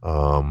all.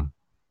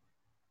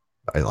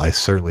 I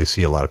certainly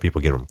see a lot of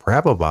people give him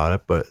crap about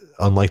it, but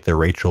unlike the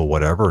Rachel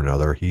whatever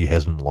another, he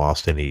hasn't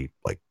lost any,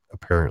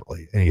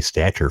 apparently, any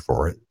stature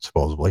for it,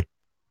 supposedly.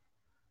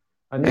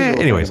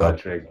 Unusual Anyway, thing so about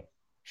Trig.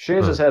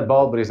 Shaves his head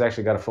bald, but he's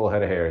actually got a full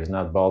head of hair. He's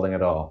not balding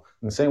at all.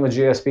 And same with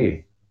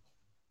GSP.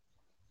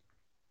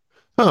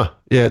 huh?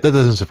 Yeah, that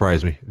doesn't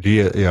surprise me.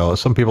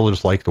 Some people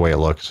just like the way it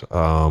looks.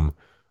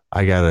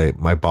 I got one of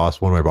my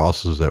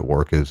bosses at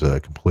work is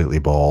completely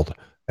bald,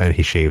 and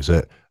he shaves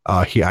it.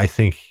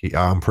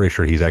 I'm pretty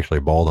sure he's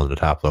actually bald on the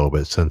top though.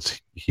 But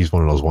since he's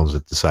one of those ones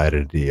that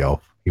decided, he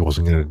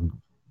wasn't going to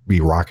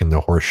be rocking the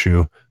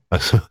horseshoe,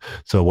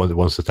 so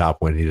once the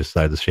top went, he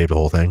decided to shave the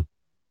whole thing.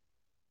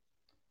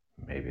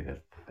 Maybe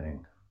that's the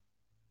thing.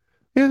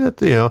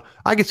 Yeah,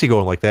 I can see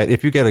going like that.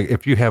 If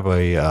you have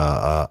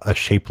a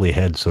shapely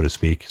head, so to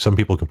speak, some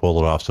people can pull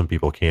it off, some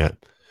people can't.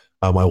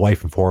 My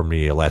wife informed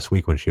me last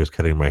week when she was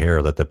cutting my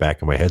hair that the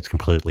back of my head's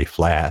completely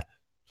flat.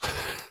 I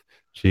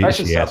should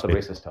she stop asked the me,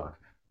 racist talk.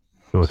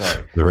 "What's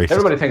Sorry. the racist?"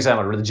 Everybody thinks I'm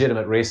a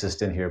legitimate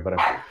racist in here, but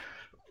I'm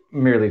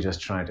merely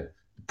just trying to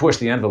push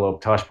the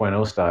envelope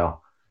Tosh.0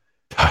 style.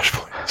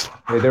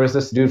 Hey, there was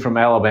this dude from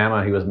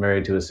Alabama. He was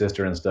married to his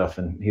sister and stuff,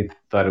 and he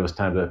thought it was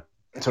time to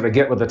sort of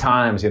get with the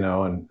times,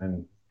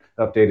 and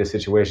update his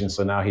situation.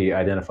 So now he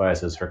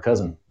identifies as her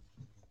cousin.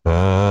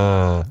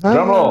 Drum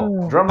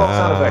roll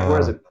sound effect. Where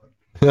is it?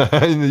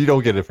 You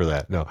don't get it for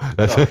that. No,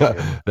 that's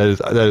that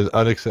is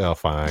unacceptable.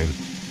 Fine.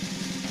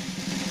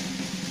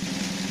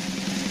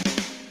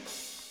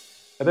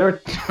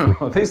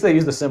 At least they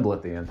used the symbol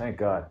at the end. Thank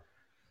God.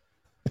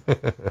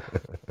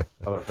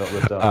 Oh, it felt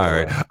ripped off. All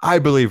right, I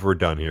believe we're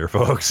done here,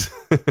 folks.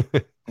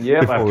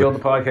 Yep, I've killed the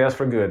podcast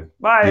for good.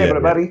 Bye,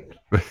 everybody.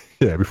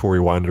 Yeah, before we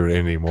wander into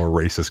any more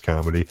racist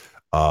comedy,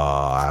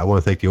 I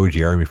want to thank the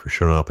OG Army for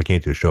showing up. I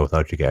can't do a show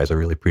without you guys. I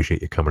really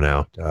appreciate you coming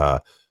out.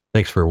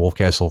 Thanks for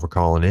Wolfcastle for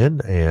calling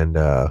in. And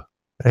did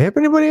I have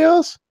anybody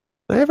else?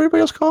 Did I have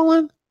anybody else call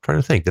in? I'm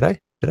trying to think. Did I?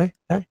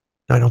 No,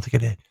 I don't think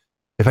I did.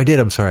 If I did,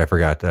 I'm sorry. I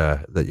forgot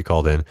that you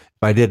called in.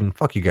 If I didn't,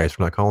 fuck you guys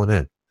for not calling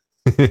in.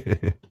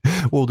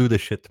 We'll do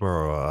this shit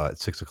tomorrow at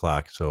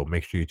 6:00. So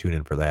make sure you tune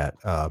in for that.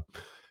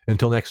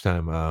 Until next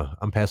time,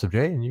 I'm Passive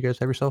J, and you guys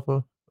have yourself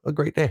a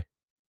great day.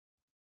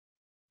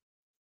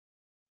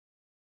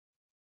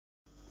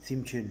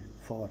 Theme tune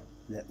for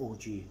the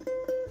OG.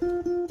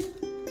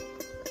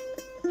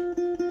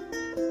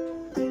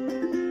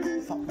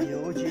 Fuck the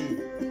OG.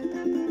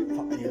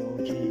 Fuck the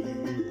OG.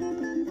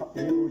 Fuck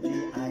the OG.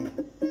 Aye.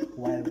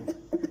 Wild.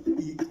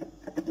 Eat.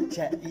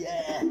 Chat.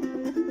 Yeah.